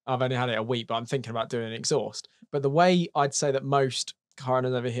before, I've only had it a week, but I'm thinking about doing an exhaust. But the way I'd say that most car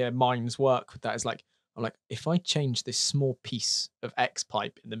owners over here minds work with that is like, I'm like, if I change this small piece of X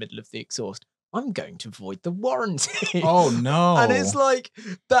pipe in the middle of the exhaust, I'm going to void the warranty. Oh no. And it's like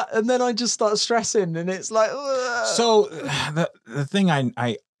that, and then I just start stressing, and it's like, ugh. So the thing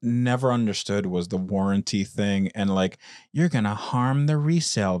I never understood was the warranty thing, and like, you're gonna harm the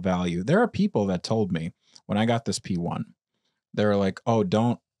resale value. There are people that told me when I got this P1, they were like, oh,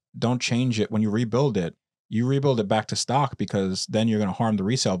 don't change it when you rebuild it. You rebuild it back to stock because then you're gonna harm the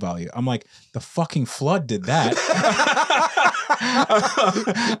resale value. I'm like, the fucking flood did that.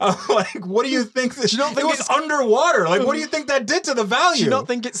 I'm like, what do you think? It was underwater. Like, what do you think that did to the value? Do you not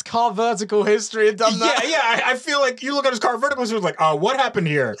think it's car vertical history had done that? Yeah. I feel like you look at his car vertical history, like, what happened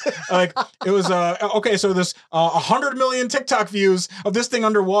here? Like, it was okay. So this 100 million TikTok views of this thing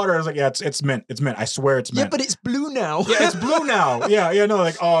underwater. I was like, yeah, it's mint. It's mint. I swear it's mint. Yeah, but it's blue now. Yeah, it's blue now. Yeah. No,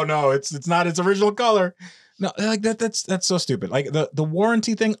 like, oh no, it's not its original color. No, like that's so stupid. Like the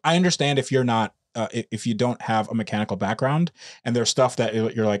warranty thing, I understand if you're not if you don't have a mechanical background, and there's stuff that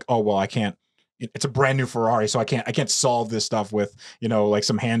you're like, oh well, I can't. It's a brand new Ferrari, so I can't solve this stuff with, you know, like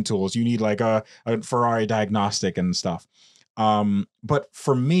some hand tools. You need like a Ferrari diagnostic and stuff. But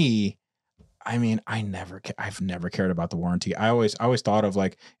for me, I mean, I've never cared about the warranty. I always thought of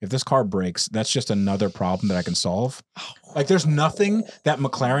like, if this car breaks, that's just another problem that I can solve. Like, there's nothing that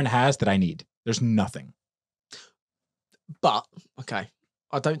McLaren has that I need. There's nothing. But, okay,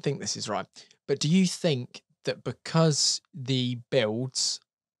 I don't think this is right. But do you think that because the builds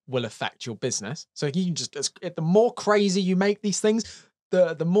will affect your business, so you can just, the more crazy you make these things,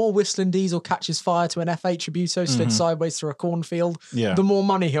 the more Whistling Diesel catches fire to an F8 Tributo slid sideways through a cornfield, the more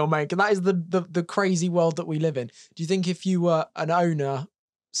money he'll make. And that is the crazy world that we live in. Do you think if you were an owner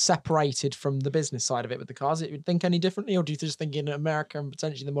separated from the business side of it with the cars, it would think any differently? Or do you just think in America and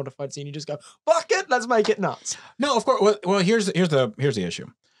potentially the modified scene, you just go, fuck it, let's make it nuts? No, of course. Well, here's the issue.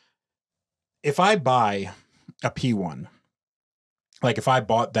 If I buy a P1, like if I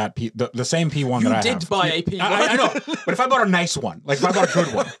bought that the same P1 that I have. You did buy a P1. I know, but if I bought a nice one, like if I bought a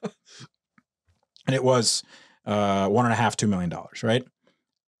good one, and it was $1.5–2 million, right?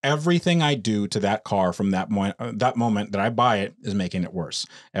 Everything I do to that car from that moment that I buy it is making it worse.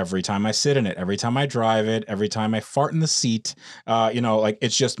 Every time I sit in it, every time I drive it, every time I fart in the seat, you know, like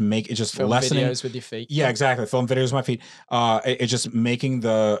it's just film lessening videos with your feet. Yeah, exactly. Film videos with my feet. It's just making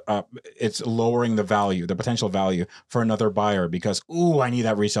it's lowering the value, the potential value for another buyer because, ooh, I need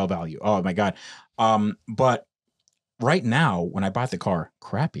that resale value. Oh my God. But right now, when I bought the car,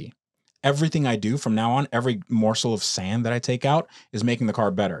 crappy. Everything I do from now on, every morsel of sand that I take out is making the car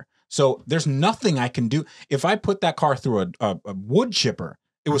better. So there's nothing I can do. If I put that car through a wood chipper,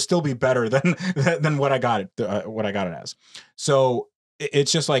 it will still be better than what I got it as. So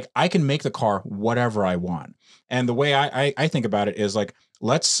it's just like, I can make the car whatever I want. And the way I think about it is like,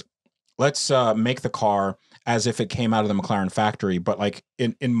 let's make the car as if it came out of the McLaren factory, but like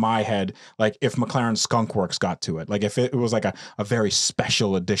in my head, like if McLaren Skunk Works got to it, like if it was like a very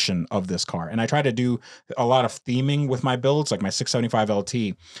special edition of this car. And I try to do a lot of theming with my builds, like my 675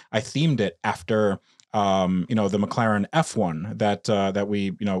 LT. I themed it after you know, the McLaren F1 that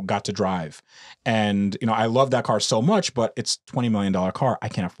we, you know, got to drive. And, you know, I love that car so much, but it's $20 million car. I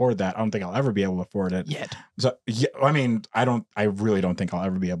can't afford that. I don't think I'll ever be able to afford it yet. So, yeah, I mean, I really don't think I'll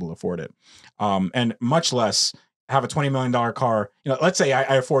ever be able to afford it. And much less have a $20 million car. You know, let's say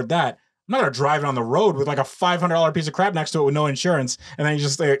I afford that. I'm not going to drive it on the road with like a $500 piece of crap next to it with no insurance. And then he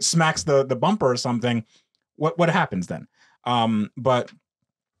just smacks the bumper or something. What happens then? But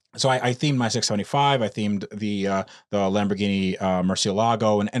so I themed my 675. I themed the Lamborghini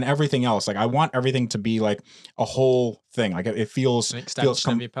Murcielago and everything else. Like I want everything to be like a whole thing. Like it feels an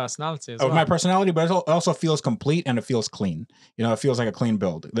extension of your personality as well. My personality, but it also feels complete and it feels clean. You know, it feels like a clean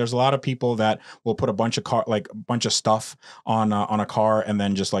build. There's a lot of people that will put a bunch of stuff on a car and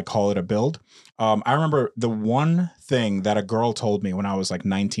then just like call it a build. I remember the one thing that a girl told me when I was like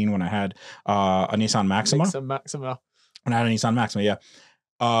 19, when I had a Nissan Maxima. When I had a Nissan Maxima, yeah.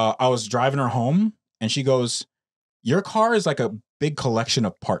 I was driving her home and she goes, "Your car is like a big collection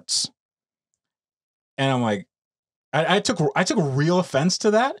of parts." And I'm like, I took real offense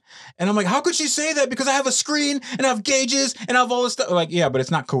to that. And I'm like, how could she say that? Because I have a screen and I have gauges and I have all this stuff. Like, yeah, but it's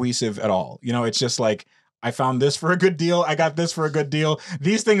not cohesive at all. You know, it's just like, I found this for a good deal. I got this for a good deal.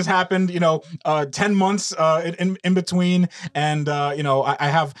 These things happened, you know, 10 months in between. And, you know, I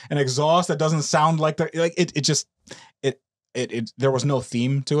have an exhaust that doesn't sound like there was no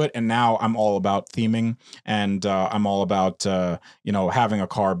theme to it. And now I'm all about theming and I'm all about, you know, having a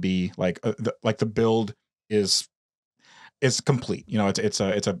car be like, the build is, it's complete. You know, it's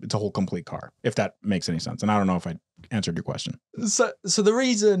a whole complete car, if that makes any sense. And I don't know if I answered your question. So the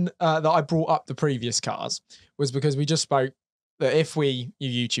reason that I brought up the previous cars was because we just spoke that if you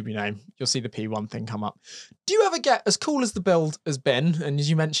YouTube your name, you'll see the P1 thing come up. Do you ever get, as cool as the build has been, and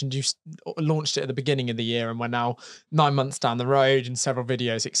as you mentioned, you launched it at the beginning of the year and we're now 9 months down the road and several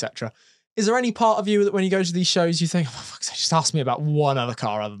videos, etc. Is there any part of you that when you go to these shows, you think, oh, for fuck's sake, just ask me about one other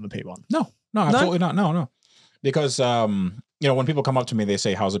car other than the P1? No, absolutely not. No. Because, you know, when people come up to me, they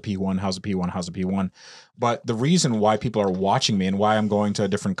say, how's a P1? How's a P1? How's a P1? But the reason why people are watching me and why I'm going to a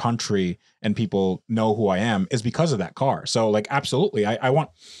different country and people know who I am is because of that car. So like, absolutely. I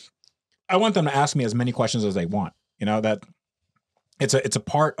want them to ask me as many questions as they want, you know, that it's sort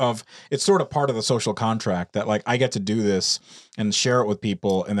of part of the social contract that like I get to do this and share it with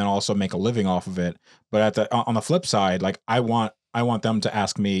people and then also make a living off of it. But on the flip side, like I want them to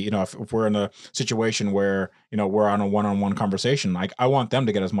ask me, you know, if we're in a situation where, you know, we're on a one-on-one conversation, like I want them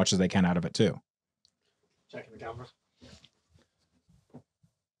to get as much as they can out of it too. Checking the camera.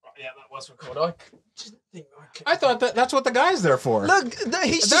 Yeah, that was recorded. I thought that's what the guy's there for. Look,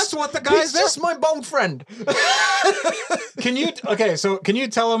 that's what the guy's there. He's just my bold friend. Can you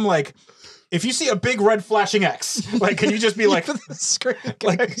tell him, like, if you see a big red flashing X, like, can you just be like, the screen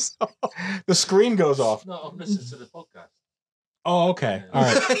goes off. The screen goes off. No, I'm listening to the podcast. Oh, okay. All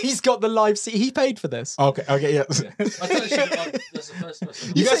right. He's got the live seat. He paid for this. Okay, yeah. I thought that's the first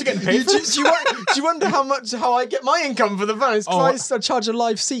person. You guys are getting paid for this? Do you wonder how I get my income for the phone? It's because I charge a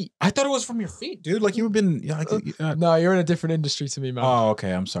live seat. I thought it was from your feet, dude. Like you've been... No, you're in a different industry to me, man. Oh,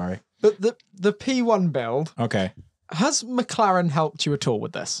 okay. I'm sorry. But the P1 build... Okay. Has McLaren helped you at all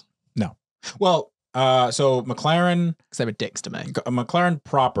with this? No. Well, so McLaren... Because they were dicks to me. McLaren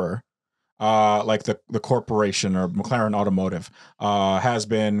proper... like the corporation or McLaren Automotive has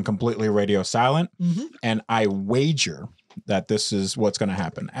been completely radio silent. Mm-hmm. And I wager that this is what's going to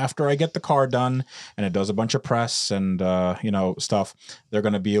happen. After I get the car done and it does a bunch of press and, you know, stuff, they're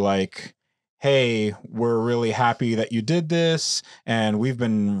going to be like, hey, we're really happy that you did this and we've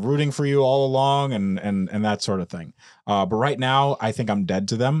been rooting for you all along and that sort of thing. But right now, I think I'm dead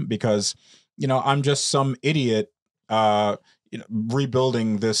to them because, you know, I'm just some idiot you know,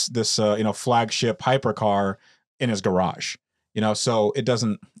 rebuilding this you know, flagship hypercar in his garage, you know, so it's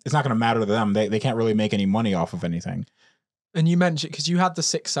not going to matter to them. They can't really make any money off of anything. And you mentioned, because you had the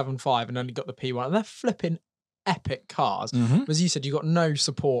 675 and only got the P1 and they're flipping epic cars. Mm-hmm. As you said, you got no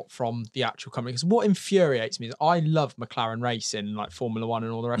support from the actual company. Because what infuriates me is I love McLaren racing, like Formula One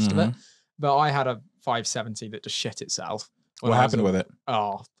and all the rest Mm-hmm. of it. But I had a 570 that just shit itself. What happened with it?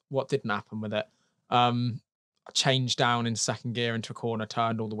 Oh, what didn't happen with it? I changed down in second gear into a corner,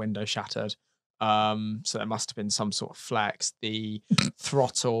 turned, all the windows shattered. So there must have been some sort of flex. The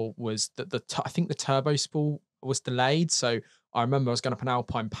throttle was I think the turbo spool was delayed. So I remember I was going up an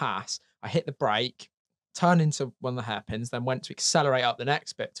Alpine pass. I hit the brake, turned into one of the hairpins, then went to accelerate up the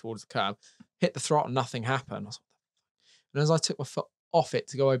next bit towards the curb, hit the throttle, nothing happened. And as I took my foot off it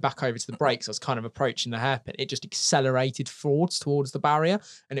to go back over to the brakes, I was kind of approaching the hairpin. It just accelerated forwards towards the barrier,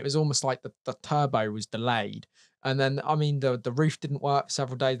 and it was almost like the turbo was delayed. And then, I mean, the roof didn't work for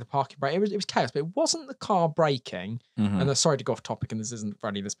several days. The parking brake, it was chaos. But it wasn't the car braking. Mm-hmm. And sorry to go off topic, and this isn't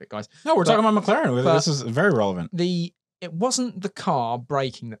Freddy this bit, guys. No, we're talking about McLaren. This is very relevant. It wasn't the car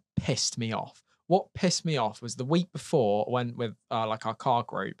braking that pissed me off. What pissed me off was the week before I went with like our car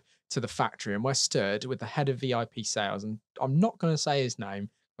group to the factory, and we're stood with the head of VIP sales, and I'm not going to say his name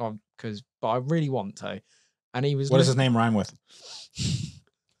but I really want to. And he was. What does his name rhyme with?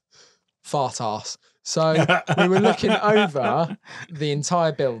 Fart ass. So we were looking over the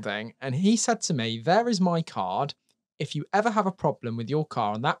entire building, and he said to me, "There is my card. If you ever have a problem with your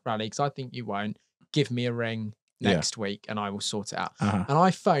car on that rally, because I think you won't, give me a ring next week, and I will sort it out." Uh-huh. And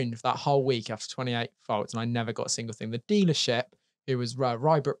I phoned for that whole week after 28 faults, and I never got a single thing. The dealership, who was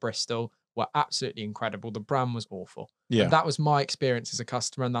Rybert Bristol, were absolutely incredible. The brand was awful. Yeah. And that was my experience as a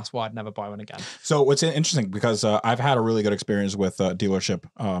customer, and that's why I'd never buy one again. So what's interesting, because I've had a really good experience with dealership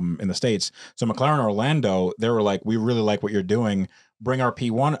in the States. So McLaren Orlando, they were like, we really like what you're doing. Bring your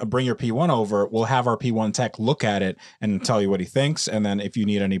P1 over. We'll have our P1 tech look at it and tell you what he thinks. And then if you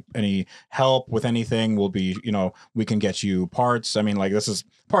need any help with anything, we'll be, you know, we can get you parts. I mean, like, this is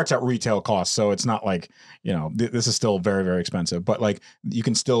parts at retail cost. So it's not like, you know, this is still very, very expensive, but like you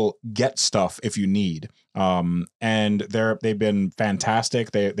can still get stuff if you need. And they've been fantastic.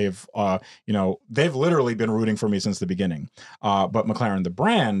 They've you know, they've literally been rooting for me since the beginning. But McLaren, the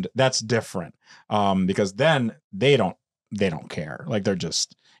brand, that's different. Because then they don't care. Like, they're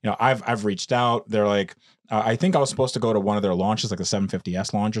just, you know, I've reached out. They're like, I think I was supposed to go to one of their launches, like the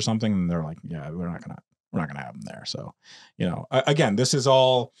 750S launch or something. And they're like, yeah, we're not we're not gonna have them there. So, again, this is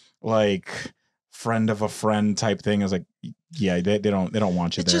all like friend of a friend type thing. Is like, yeah, they don't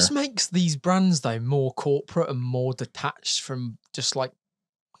want you It there. just makes these brands though more corporate and more detached from just like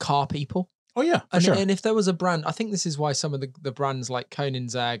car people. Oh yeah, for And, sure. and if there was a brand, I think this is why some of the brands like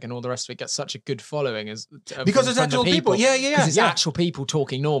Koenigsegg and all the rest of it get such a good following Because it's from the actual people. Yeah, because it's yeah. actual people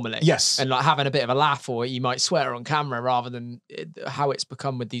talking normally. Yes. And like having a bit of a laugh, or you might swear on camera rather than how it's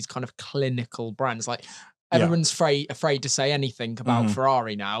become with these kind of clinical brands. Like everyone's afraid to say anything about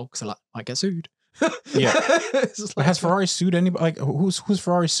Ferrari now because they're like, might get sued. Yeah. It's like, Has Ferrari sued anybody? Like, who's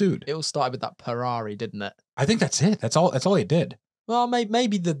Ferrari sued? it all started with that Ferrari, didn't it? I think that's it. That's all he did. Well,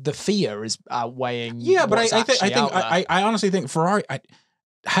 maybe the fear is outweighing. Yeah, but what's I think actually out there. I honestly think Ferrari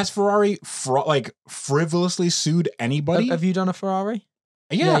has Ferrari frivolously sued anybody. Have you done a Ferrari?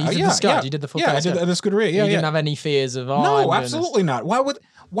 Yeah, you did the Scud. You did the full I did the Scuderia. Yeah, you didn't have any fears of I'm no, doing absolutely not.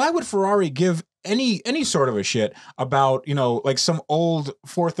 Why would Ferrari give any sort of a shit about like some old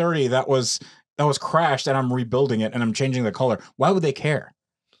 430 that was crashed and I'm rebuilding it and I'm changing the color? Why would they care?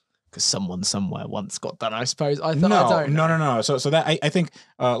 Because someone somewhere once got that, I suppose. I No. don't. So that I think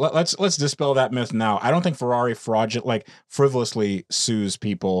let's dispel that myth now. I don't think Ferrari frivolously sues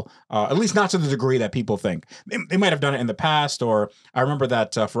people, at least not to the degree that people think. They might have done it in the past, or I remember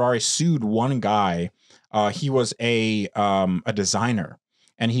that Ferrari sued one guy. He was a designer,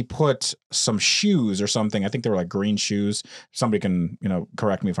 and he put some shoes or something. I think they were like green shoes. Somebody can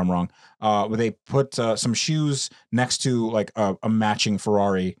correct me if I'm wrong. But they put some shoes next to like a matching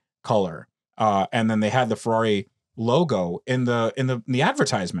Ferrari color, and then they had the Ferrari logo in the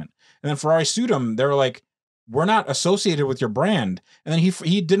advertisement, and then Ferrari sued him. They were like, we're not associated with your brand, and then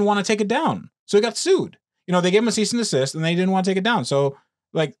he didn't want to take it down, so he got sued. They gave him a cease and desist, and they didn't want to take it down. So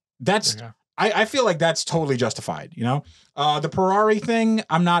like that's I feel like that's totally justified. The Ferrari thing,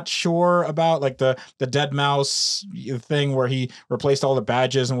 I'm not sure about, like the dead mouse thing where he replaced all the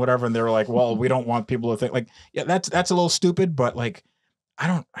badges and whatever, and they were like, well, we don't want people to think like, yeah, that's a little stupid, but like,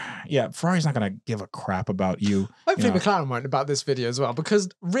 Ferrari's not going to give a crap about you. Hopefully McLaren won't about this video as well, because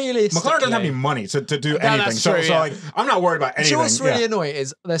realistically... McLaren doesn't have any money to do anything. That's true, so like, I'm not worried about anything. What's really annoying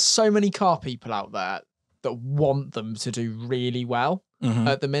is there's so many car people out there that want them to do really well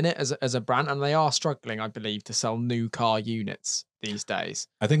at the minute as a brand, and they are struggling, I believe, to sell new car units these days.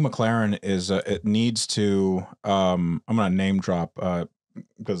 I think McLaren is, it needs to, I'm going to name drop,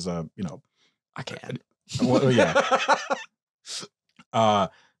 because, I can. Well, yeah.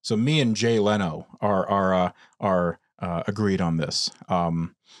 So me and Jay Leno are agreed on this.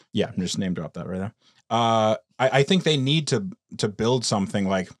 I'm just name drop that right there. I think they need to build something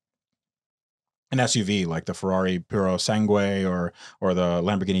like an SUV, like the Ferrari Puro Sangue or the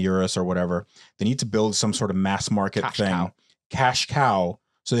Lamborghini Urus or whatever. They need to build some sort of mass market cash cow,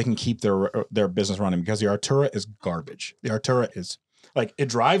 so they can keep their business running, because the Artura is garbage. The Artura is like, it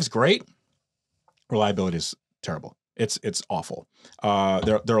drives great. Reliability is terrible. It's awful.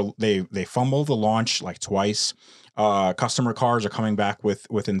 They fumble the launch like twice. Customer cars are coming back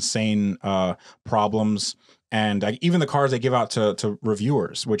with insane problems, and even the cars they give out to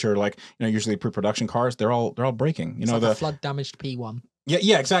reviewers, which are like usually pre-production cars, they're all breaking. It's like the flood damaged P1.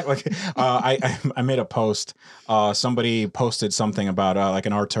 Yeah, exactly. I made a post. Somebody posted something about like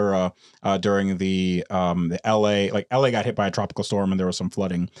an Artura during the LA, like LA got hit by a tropical storm and there was some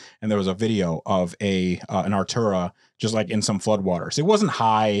flooding, and there was a video of an Artura just like in some floodwaters. It wasn't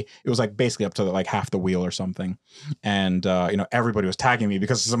high. It was like basically up to like half the wheel or something. And everybody was tagging me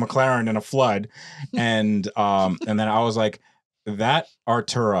because it's a McLaren in a flood. And then I was like, that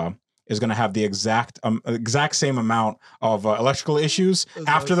Artura is going to have the exact same amount of electrical issues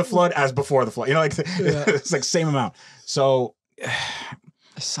after the flood as before the flood. It's like same amount. So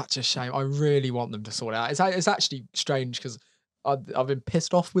it's such a shame. I really want them to sort it out. It's actually strange because I've been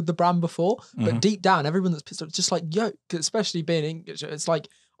pissed off with the brand before, but deep down, everyone that's pissed off, just like, especially being English, it's like,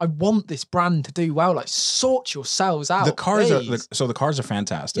 I want this brand to do well. Like, sort yourselves out. The cars the cars are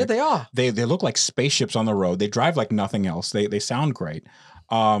fantastic. Yeah, they are. They look like spaceships on the road. They drive like nothing else. They sound great.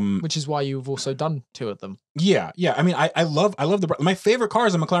 Which is why you've also done 2 of them. Yeah. I mean, I love my favorite car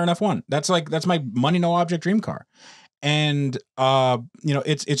is a McLaren F1. That's my money no object dream car, and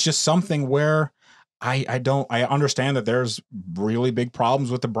it's just something where I understand that there's really big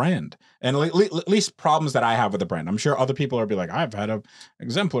problems with the brand, and at least problems that I have with the brand. I'm sure other people are be like, I've had a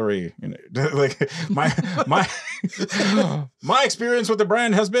exemplary, like my experience with the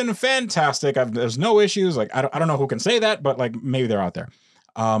brand has been fantastic. There's no issues. Like, I don't know who can say that, but like maybe they're out there.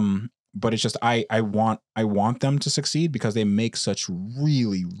 But it's just I want them to succeed because they make such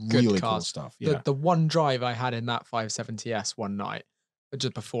really cool stuff. Yeah. The one drive I had in that 570S one night,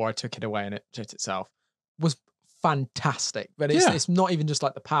 just before I took it away and it shit itself, was fantastic, but it's not even just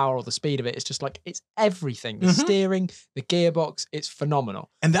like the power or the speed of it. It's just like it's everything. The steering, the gearbox, it's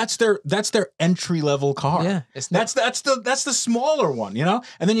phenomenal. And that's their entry level car. Yeah, it's not, that's the smaller one, you know.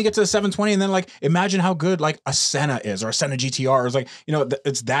 And then you get to the 720, and then like imagine how good like a Senna is, or a Senna GTR is, like, you know,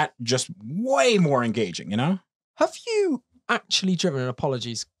 it's that just way more engaging, you know. have you actually driven? And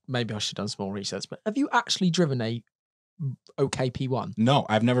apologies, maybe I should have done some more research, but have you actually driven a OK P1? No,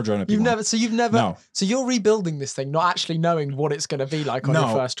 I've never driven a P1. You've never. No. So you're rebuilding this thing, not actually knowing what it's going to be like on your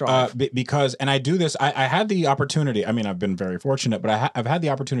first drive. Because, and I do this. I had the opportunity. I mean, I've been very fortunate, but I've had the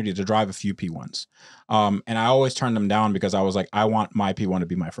opportunity to drive a few P1s, and I always turned them down because I was like, I want my P1 to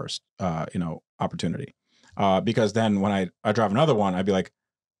be my first, opportunity, because then when I drive another one, I'd be like,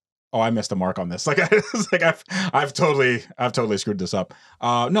 oh, I missed the mark on this. Like, I've totally screwed this up.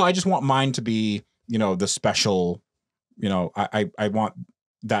 No, I just want mine to be, the special. I want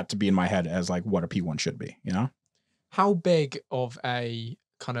that to be in my head as like what a P1 should be, How big of a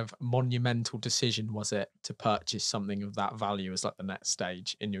kind of monumental decision was it to purchase something of that value as like the next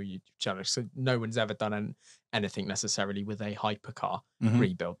stage in your YouTube channel? So no one's ever done anything necessarily with a hypercar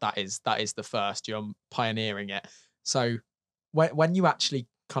rebuild. That is the first. You're pioneering it. So when you actually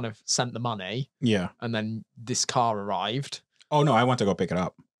kind of sent the money, and then this car arrived. Oh no, I went to go pick it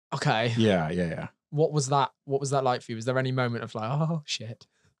up. Okay. Yeah. What was that like for you? Was there any moment of like, oh shit?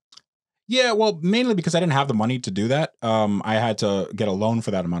 Yeah, well, mainly because I didn't have the money to do that. I had to get a loan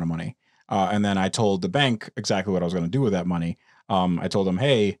for that amount of money. And then I told the bank exactly what I was going to do with that money. I told them,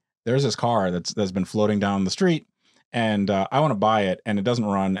 hey, there's this car that's been floating down the street, and I want to buy it, and it doesn't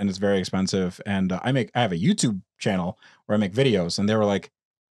run, and it's very expensive. And I have a YouTube channel where I make videos, and they were like,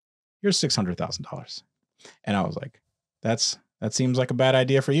 here's $600,000. And I was like, that seems like a bad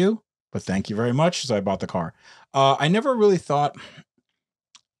idea for you, but thank you very much. So I bought the car. I never really thought,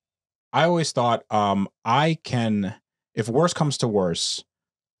 I always thought, if worse comes to worse,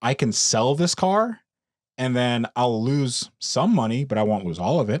 I can sell this car and then I'll lose some money, but I won't lose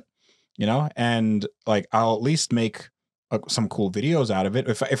all of it, and like, I'll at least make some cool videos out of it.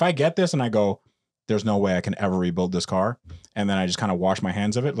 If I get this and I go, there's no way I can ever rebuild this car, and then I just kind of wash my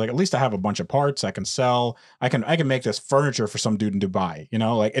hands of it, like, at least I have a bunch of parts I can sell. I can make this furniture for some dude in Dubai,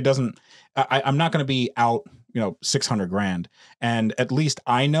 like, it doesn't, I'm not going to be out, $600,000. And at least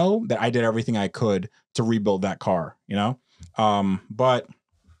I know that I did everything I could to rebuild that car, but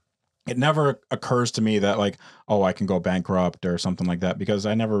it never occurs to me that like, oh, I can go bankrupt or something like that, because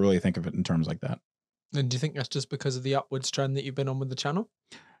I never really think of it in terms like that. And do you think that's just because of the upwards trend that you've been on with the channel?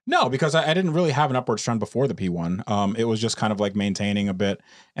 No, because I didn't really have an upwards trend before the P1. It was just kind of like maintaining a bit.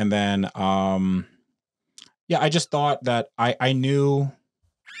 And then, I just thought that I knew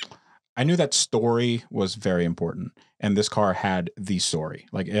that story was very important. And this car had the story.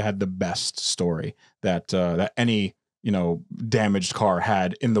 Like, it had the best story that any, damaged car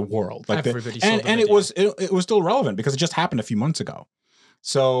had in the world. Like, everybody it was still relevant because it just happened a few months ago.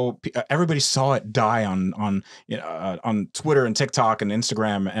 So everybody saw it die on Twitter and TikTok and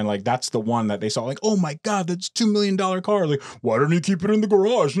Instagram, and like, that's the one that they saw. Like, oh my God, that's $2 million car. Like, why didn't he keep it in the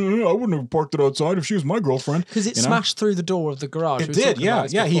garage? I wouldn't have parked it outside if she was my girlfriend. Because it smashed through the door of the garage. It did, yeah.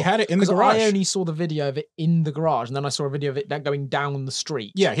 He had it in the garage. I only saw the video of it in the garage, and then I saw a video of it going down the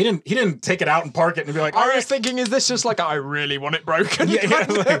street. Yeah, he didn't take it out and park it and be like, I was thinking, is this just like, I really want it broken? Yeah,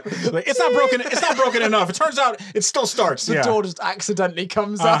 like, it's not broken. It's not broken enough. It turns out it still starts. The door just accidentally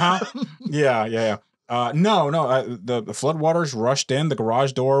comes out. Yeah. The floodwaters rushed in. The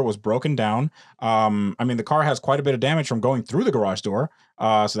garage door was broken down. The car has quite a bit of damage from going through the garage door.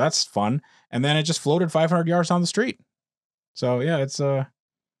 So that's fun. And then it just floated 500 yards down the street. So yeah, it's And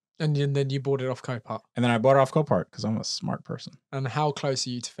then you bought it off Copart. And then I bought it off Copart because I'm a smart person. And how close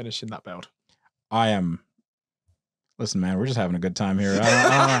are you to finishing that build? I am. Listen, man, we're just having a good time here.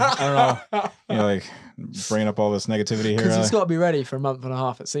 I don't know. Like, bringing up all this negativity here. Because it's got to be ready for a month and a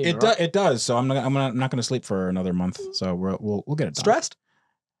half at sea. It does. So I'm not going to sleep for another month. So we'll get it done. Stressed?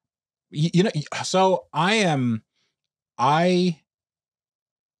 So I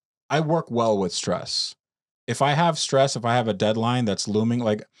work well with stress. If I have stress, if I have a deadline that's looming,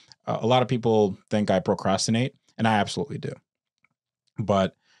 like, a lot of people think I procrastinate, and I absolutely do.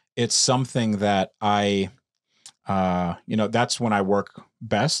 But it's something that that's when I work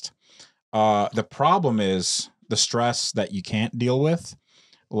best. The problem is the stress that you can't deal with.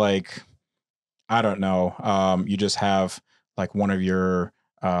 Like, I don't know. You just have like one of your,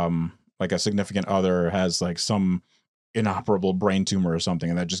 like a significant other has like some inoperable brain tumor or something,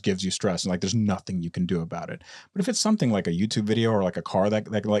 and that just gives you stress, and like, there's nothing you can do about it. But if it's something like a YouTube video or like a car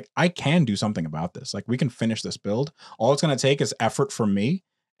that like, I can do something about this. Like, we can finish this build. All it's going to take is effort from me,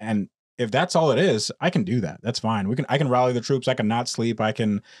 and if that's all it is, I can do that. That's fine. I can rally the troops. I can not sleep. I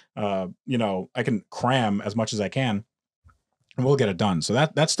can, I can cram as much as I can, and we'll get it done. So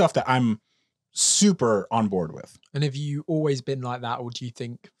that's stuff that I'm super on board with. And have you always been like that, or do you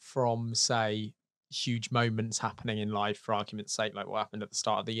think from, say, huge moments happening in life, for argument's sake, like what happened at the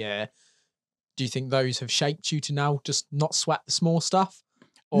start of the year, do you think those have shaped you to now just not sweat the small stuff?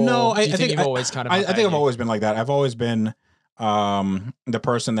 Or No, do you think you've always kind of? I think I've always been like that. I've always been the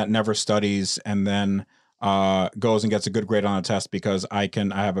person that never studies and then goes and gets a good grade on a test because I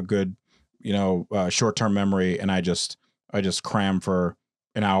have a good, short-term memory, and I just cram for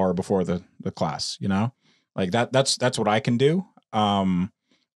an hour before the class, like that's what I can do.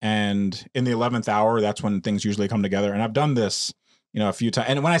 And in the 11th hour, that's when things usually come together. And I've done this, a few times.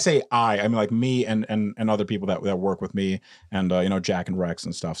 And when I say I mean like me and other people that work with me, and Jack and Rex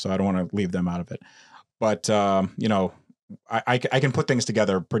and stuff. So I don't want to leave them out of it. But I can put things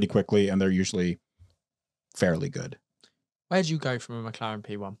together pretty quickly, and they're usually fairly good. Where'd you go from a McLaren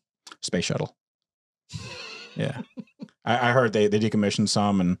P1? Space shuttle. Yeah. I heard they decommissioned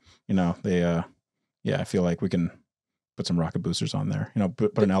some, and I feel like we can put some rocket boosters on there.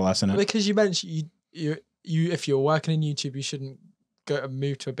 Put an LS in it. Because you mentioned you if you're working in YouTube, you shouldn't go and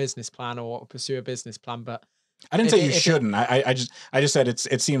move to a business plan or pursue a business plan. But I didn't say you shouldn't. I just said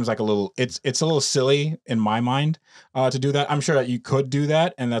it seems like it's a little silly in my mind to do that. I'm sure that you could do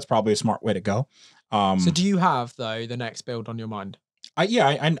that, and that's probably a smart way to go. So do you have though the next build on your mind? I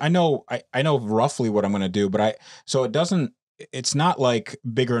know roughly what I'm going to do, but it's not like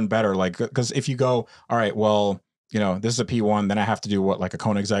bigger and better. Like, because if you go, all right, well, this is a P1, then I have to do what, like a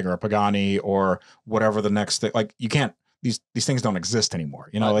Koenigsegg or a Pagani or whatever the next thing, like you can't, these things don't exist anymore,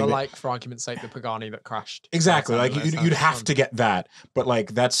 like for argument's sake, the Pagani that crashed. Exactly. Like you'd have to get that, but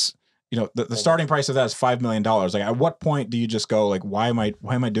like, that's, the starting price of that is $5 million. Like, at what point do you just go like, why am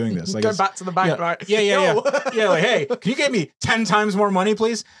I doing this? Like, go back to the bank, yeah, right? Yeah. Yeah. Like, hey, can you give me 10 times more money,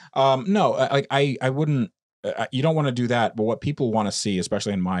 please? No, like I wouldn't. You don't want to do that. But what people want to see,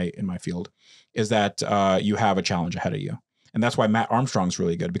 especially in my field, is that you have a challenge ahead of you. And that's why Matt Armstrong's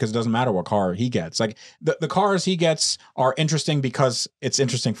really good, because it doesn't matter what car he gets. Like the cars he gets are interesting because it's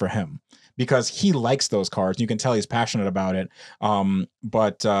interesting for him, because he likes those cars. You can tell he's passionate about it.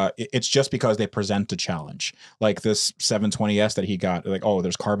 But it's just because they present a challenge. Like this 720S that he got, like, oh,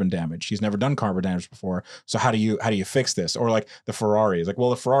 there's carbon damage. He's never done carbon damage before. So how do you fix this? Or like the Ferrari. It's like, well,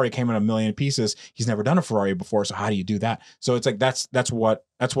 the Ferrari came in a million pieces. He's never done a Ferrari before. So how do you do that? So it's like that's what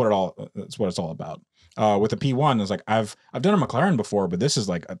it's all about. With the P1, it's like I've done a McLaren before, but this is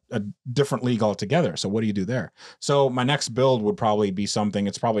like a different league altogether. So what do you do there? So my next build would probably be something.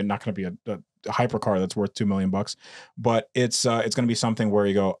 It's probably not going to be a hypercar that's worth $2 million, but it's going to be something where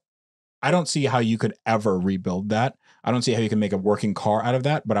you go, I don't see how you could ever rebuild that. I don't see how you can make a working car out of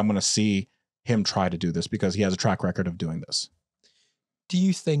that, but I'm going to see him try to do this because he has a track record of doing this. Do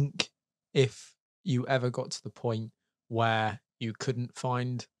you think if you ever got to the point where you couldn't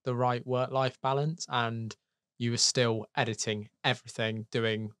find the right work-life balance and you were still editing everything,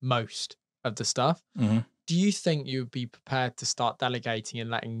 doing most of the stuff, do you think you'd be prepared to start delegating and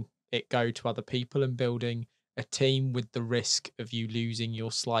letting it go to other people and building a team, with the risk of you losing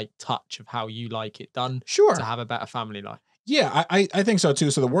your slight touch of how you like it done? Sure. To have a better family life. Yeah, I think so too.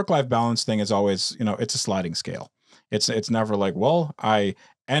 So the work-life balance thing is always, it's a sliding scale. It's never like, well, I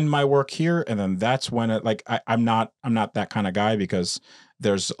end my work here, and then that's when it, like, I'm not that kind of guy, because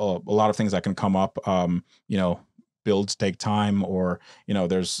there's a lot of things that can come up. Builds take time, or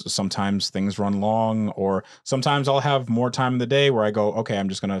there's sometimes things run long, or sometimes I'll have more time in the day where I go, okay, I'm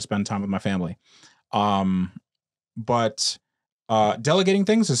just gonna spend time with my family. But delegating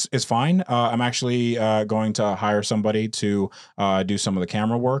things is fine. I'm actually going to hire somebody to do some of the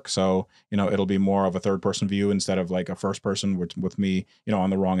camera work. So, it'll be more of a third person view instead of like a first person with me,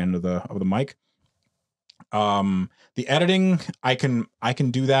 on the wrong end of the mic. The editing, I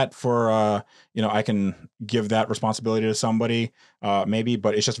can do that for, I can give that responsibility to somebody, maybe,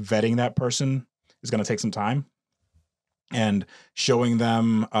 but it's just vetting that person is going to take some time, and showing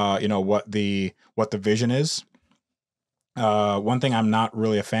them, what the vision is. One thing I'm not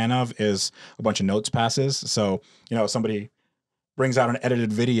really a fan of is a bunch of notes passes. So, somebody brings out an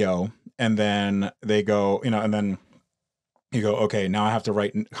edited video, and then they go, and then you go, okay, now I have to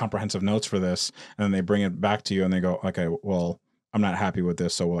write comprehensive notes for this. And then they bring it back to you and they go, okay, well, I'm not happy with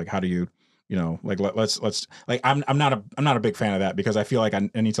this. So like, how do you, you know, like let's like I'm not a big fan of that because I feel like I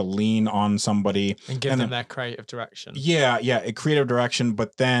need to lean on somebody and give them their creative direction. Yeah, a creative direction.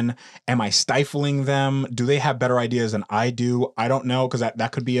 But then, am I stifling them? Do they have better ideas than I do? I don't know, because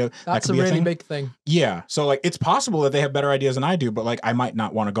that could be that's a really big thing. Yeah, so like it's possible that they have better ideas than I do, but like I might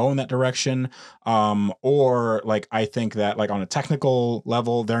not want to go in that direction. Or like I think that like on a technical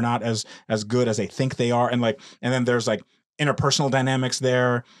level they're not as good as they think they are, and then there's like interpersonal dynamics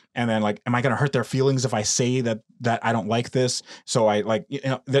there, and then like, am I going to hurt their feelings if I say that I don't like this? So I like, you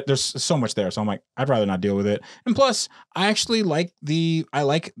know, there's so much there. So I'm like, I'd rather not deal with it. And plus, I actually like the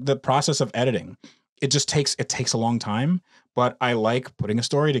process of editing. It takes a long time, but I like putting a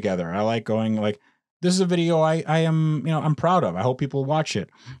story together. I like going like, this is a video I am, you know, I'm proud of. I hope people watch it.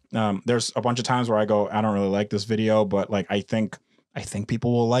 There's a bunch of times where I go, I don't really like this video, but like I think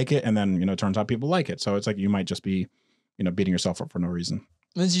people will like it, and then, you know, it turns out people like it. So it's like you might just be, you know, beating yourself up for no reason.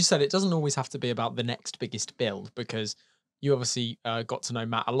 As you said, it doesn't always have to be about the next biggest build, because you obviously got to know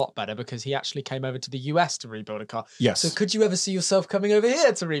Matt a lot better because he actually came over to the US to rebuild a car. Yes. So could you ever see yourself coming over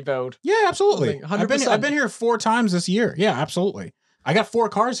here to rebuild? Yeah, absolutely. 100%. I've been here 4 times this year. Yeah, absolutely. I got 4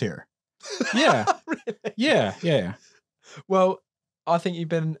 cars here. Yeah. Really? Yeah. Well, I think you've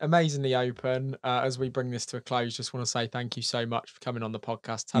been amazingly open. As we bring this to a close, just want to say thank you so much for coming on the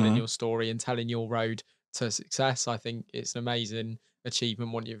podcast, telling your story and telling your road to success. I think it's an amazing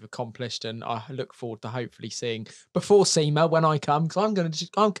achievement what you've accomplished, and I look forward to hopefully seeing before SEMA when I come, because I'm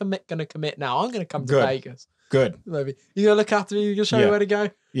gonna commit now. I'm gonna come to Vegas. Good. Maybe you gonna look after me. You gonna show me where to go.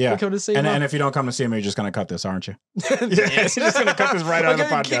 Yeah. Come to SEMA. And if you don't come to SEMA, you're just gonna cut this, aren't you? Yeah. You're just gonna cut this right out of the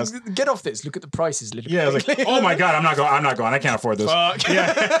podcast. Get off this. Look at the prices. Yeah. Like, oh my God, I'm not going. I can't afford this. Fuck.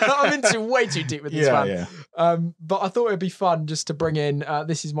 Yeah. I'm into way too deep with this one. Yeah. But I thought it'd be fun just to bring in.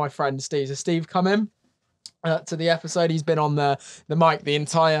 This is my friend Steve. So Steve, come in. To the episode. He's been on the mic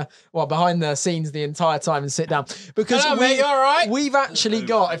behind the scenes the entire time, and sit down because mate, you all right? We've actually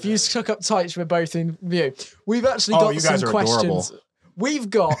got, if you stuck up tights, we're both in view. We've actually got you guys some are questions. adorable. We've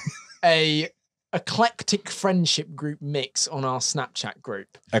got a eclectic friendship group mix on our Snapchat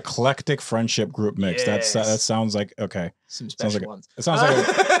group. Eclectic friendship group mix. Yes. That sounds like okay. Some special ones. It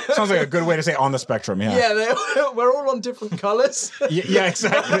sounds like a good way to say on the spectrum. Yeah. Yeah, we're all on different colours. Yeah,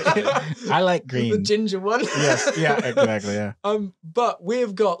 exactly. I like green. The ginger one. Yes. Yeah. Exactly. Yeah. But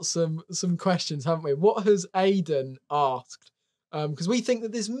we've got some questions, haven't we? What has Aidan asked? Because we think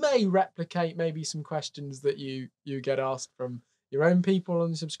that this may replicate maybe some questions that you get asked from your own people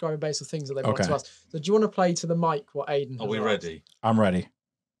on the subscriber base, or things that they want to ask. So do you want to play to the mic what Aidan has Are we asked? ready? I'm ready.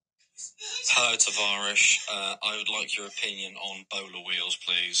 Hello, Tavarish. I would like your opinion on bowler wheels,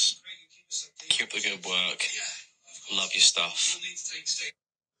 please. Keep the good work. Love your stuff.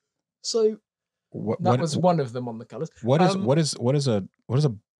 So that was one of them on the colours. What is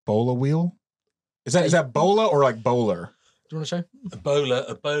a bola wheel? Is that bola or like bowler? Do you want to show?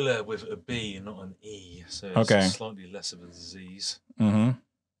 A bowler with a B, not an E, so it's slightly less of a disease. Mm-hmm.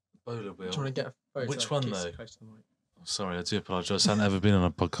 Bowler wheel. Do you want to get a photo? Which one though? Close to the mic. Oh, sorry, I do apologise. I haven't ever been on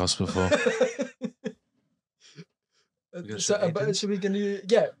a podcast before. Should we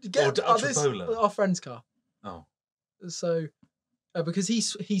get our friend's car? Oh, so because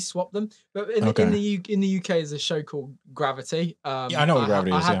he swapped them, but in the UK there's a show called Gravity. I know what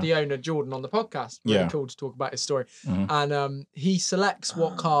Gravity is. I had the owner Jordan on the podcast. Really cool to talk about his story. And he selects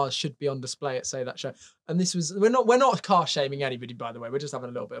what cars should be on display at that show. And this was we're not car shaming anybody, by the way. We're just having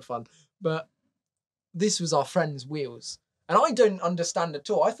a little bit of fun. But this was our friend's wheels, and I don't understand at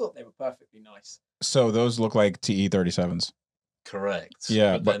all. I thought they were perfectly nice. So those look like TE 37s. correct.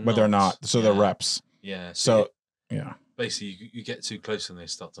 Yeah, but they're not. So they're reps. Yeah. So yeah. Basically, you get too close and they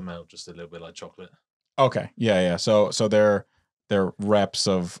start to melt just a little bit like chocolate. Okay. Yeah. So they're reps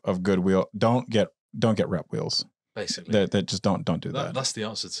of good wheel. Don't get rep wheels. Basically, that just don't do that. That's the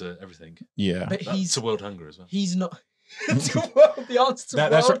answer to everything. Yeah. But he's to world hunger as well. He's not. The answer to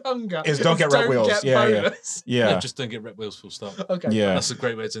world hunger is don't get rep wheels. Yeah. Just don't get rep wheels. Full stop. Okay. Yeah. That's a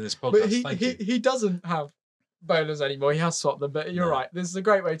great way to end this podcast. But he doesn't have bowlers anymore. He has swapped them. But you're right. This is a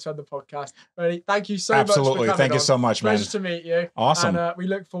great way to end the podcast. Ready? Thank you so much. Absolutely. Thank you so much, man. Pleasure to meet you. Awesome. And we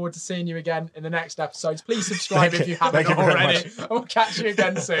look forward to seeing you again in the next episodes. Please subscribe if you haven't already. And we'll catch you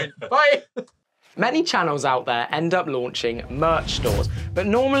again soon. Bye. Many channels out there end up launching merch stores, but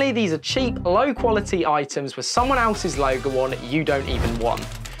normally these are cheap, low-quality items with someone else's logo on you don't even want.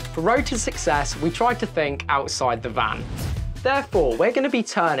 For Road to Success, we tried to think outside the van. Therefore, we're going to be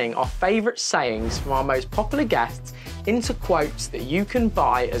turning our favourite sayings from our most popular guests into quotes that you can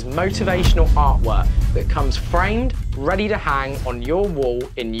buy as motivational artwork that comes framed, ready to hang on your wall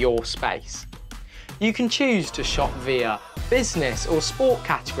in your space. You can choose to shop via business or sport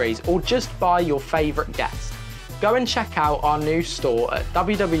categories, or just buy your favourite guest. Go and check out our new store at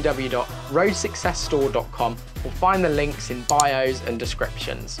www.roadsuccessstore.com or find the links in bios and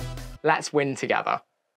descriptions. Let's win together.